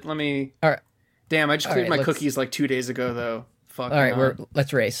for shit. Let me. All right. Damn, I just cleared my cookies like 2 days ago though. Fuck. All right,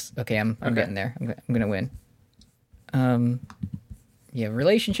 let's race. Okay, I'm getting there. I'm gonna win. Yeah,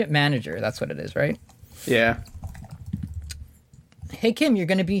 relationship manager. That's what it is, right? Yeah. Hey Kim, you're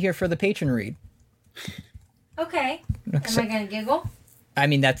gonna be here for the patron read. Okay. Am I gonna giggle? I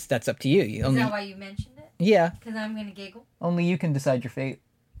mean, that's up to you. Is that why you mentioned it? Yeah. Because I'm gonna giggle. Only you can decide your fate.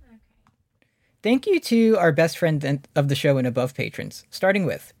 Okay. Thank you to our best friend of the show and above patrons. Starting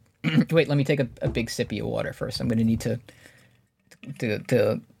with, wait, let me take a big sippy of water first. I'm gonna need to.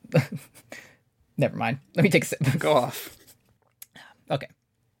 Never mind. Let me take a sip. Go off. Okay.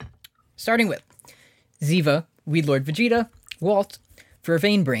 Starting with Ziva, Weed Lord Vegeta, Walt,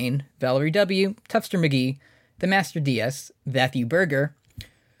 Vervain Brain, Valerie W, Tufster McGee, The Master DS, Matthew Berger.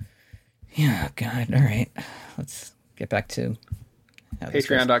 Yeah, God. All right. Let's get back to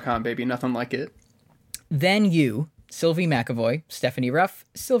Patreon.com, baby. Nothing like it. Then You, Sylvie McAvoy, Stephanie Ruff,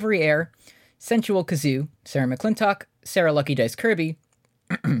 Silvery Air, Sensual Kazoo, Sarah McClintock, Sarah Lucky Dice Kirby,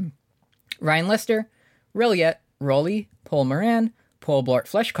 Ryan Lester, Rilliet, Rolly, Paul Moran, Paul Blart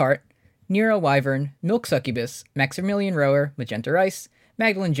Fleshcart, Nero Wyvern, Milk Succubus, Maximilian Rower, Magenta Rice,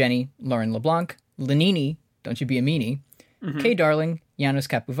 Magdalene Jenny, Lauren LeBlanc, Lenini, Don't You Be a Meanie, Kay Darling, Janos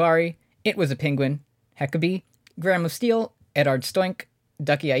Capuvari, It Was a Penguin, Heckabee, Graham of Steel, Edard Stoink,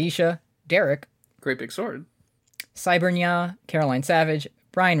 Ducky Aisha, Derek, Great Big Sword, Cybernya, Caroline Savage,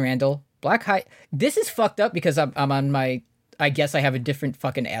 Brian Randall, Black High. This is fucked up because I'm on my I guess I have a different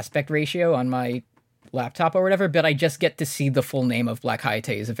fucking aspect ratio on my laptop or whatever, but I just get to see the full name of Black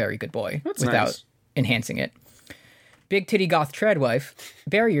Hayate is a very good boy without nice. enhancing it. Big Titty Goth Treadwife,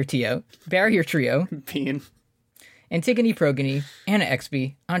 Barrier Trio, Bean. Antigone Progony, Anna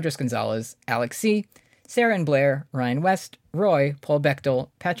Exby, Andres Gonzalez, Alex C., Sarah and Blair, Ryan West, Roy, Paul Bechtel,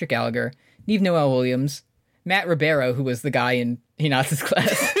 Patrick Gallagher, Neve Noel Williams, Matt Ribeiro, who was the guy in Hinata's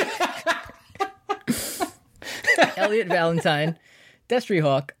class, Elliot Valentine, Destry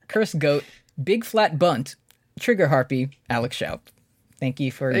Hawk, Curse Goat, Big Flat Bunt, Trigger Harpy, Alex Schaup. Thank you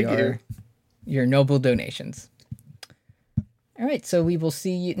for your noble donations. All right, so we will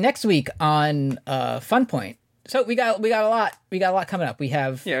see you next week on Fun Point. So we got a lot coming up. We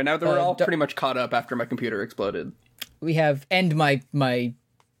have Now that we're all pretty much caught up after my computer exploded. We have and my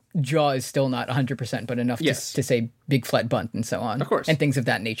jaw is still not 100%, but enough to say Big Flat Bunt and so on. Of course. And things of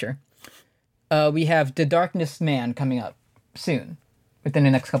that nature. We have The Darkness Man coming up soon, within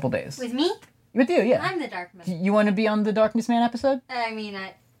the next couple days. With me? With you, yeah. I'm the Dark Man. You want to be on the Darkness Man episode? I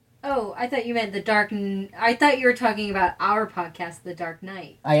thought you meant I thought you were talking about our podcast, The Dark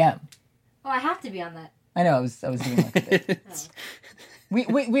Knight. I am. Oh, I have to be on that. I know. I was doing like a bit.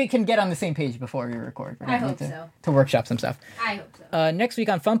 We can get on the same page before we record. Right? I hope so. To workshop some stuff. I hope so. Next week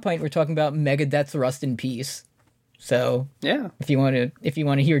on Fun Point, we're talking about Megadeth's Rust in Peace. So Yeah. if you want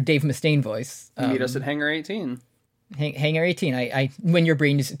to hear Dave Mustaine voice, Meet us at Hangar 18. Hangar 18. I when your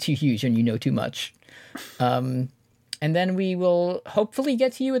brain is too huge and you know too much. And then we will hopefully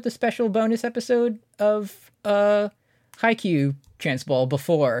get to you with the special bonus episode of Haikyuu Transball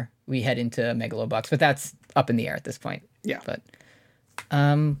before we head into Megalobox, but that's up in the air at this point. Yeah. But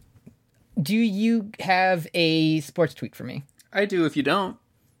do you have a sports tweet for me? I do if you don't.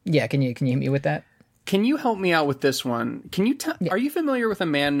 Yeah, can you hit me with that? Can you help me out with this one? Can you Are you familiar with a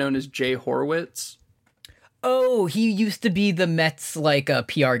man known as Jay Horwitz? Oh, he used to be the Mets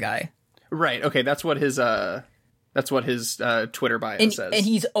PR guy. Right. Okay, that's what his Twitter bio says. And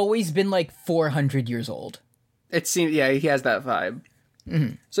he's always been 400 years old. It seems, he has that vibe.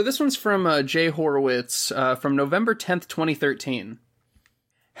 Mm-hmm. So this one's from Jay Horowitz from November 10th, 2013.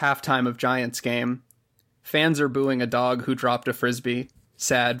 Halftime of Giants game. Fans are booing a dog who dropped a frisbee.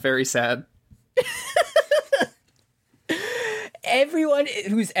 Sad, very sad. Everyone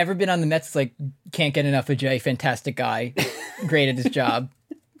who's ever been on the Mets can't get enough of Jay. Fantastic guy, great at his job,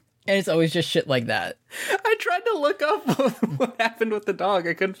 and it's always just shit like that. I tried to look up what happened with the dog.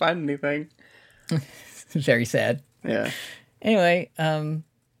 I couldn't find anything. Very sad. Yeah. Anyway,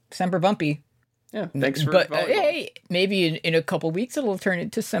 Semper Bumpy. Yeah. Thanks for. But volleyball. hey, maybe in a couple weeks it'll turn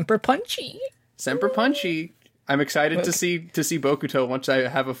into Semper Punchy. Semper Punchy. I'm excited to see Bokuto once I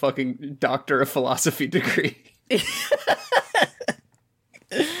have a fucking Doctor of Philosophy degree.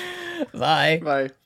 Bye. Bye.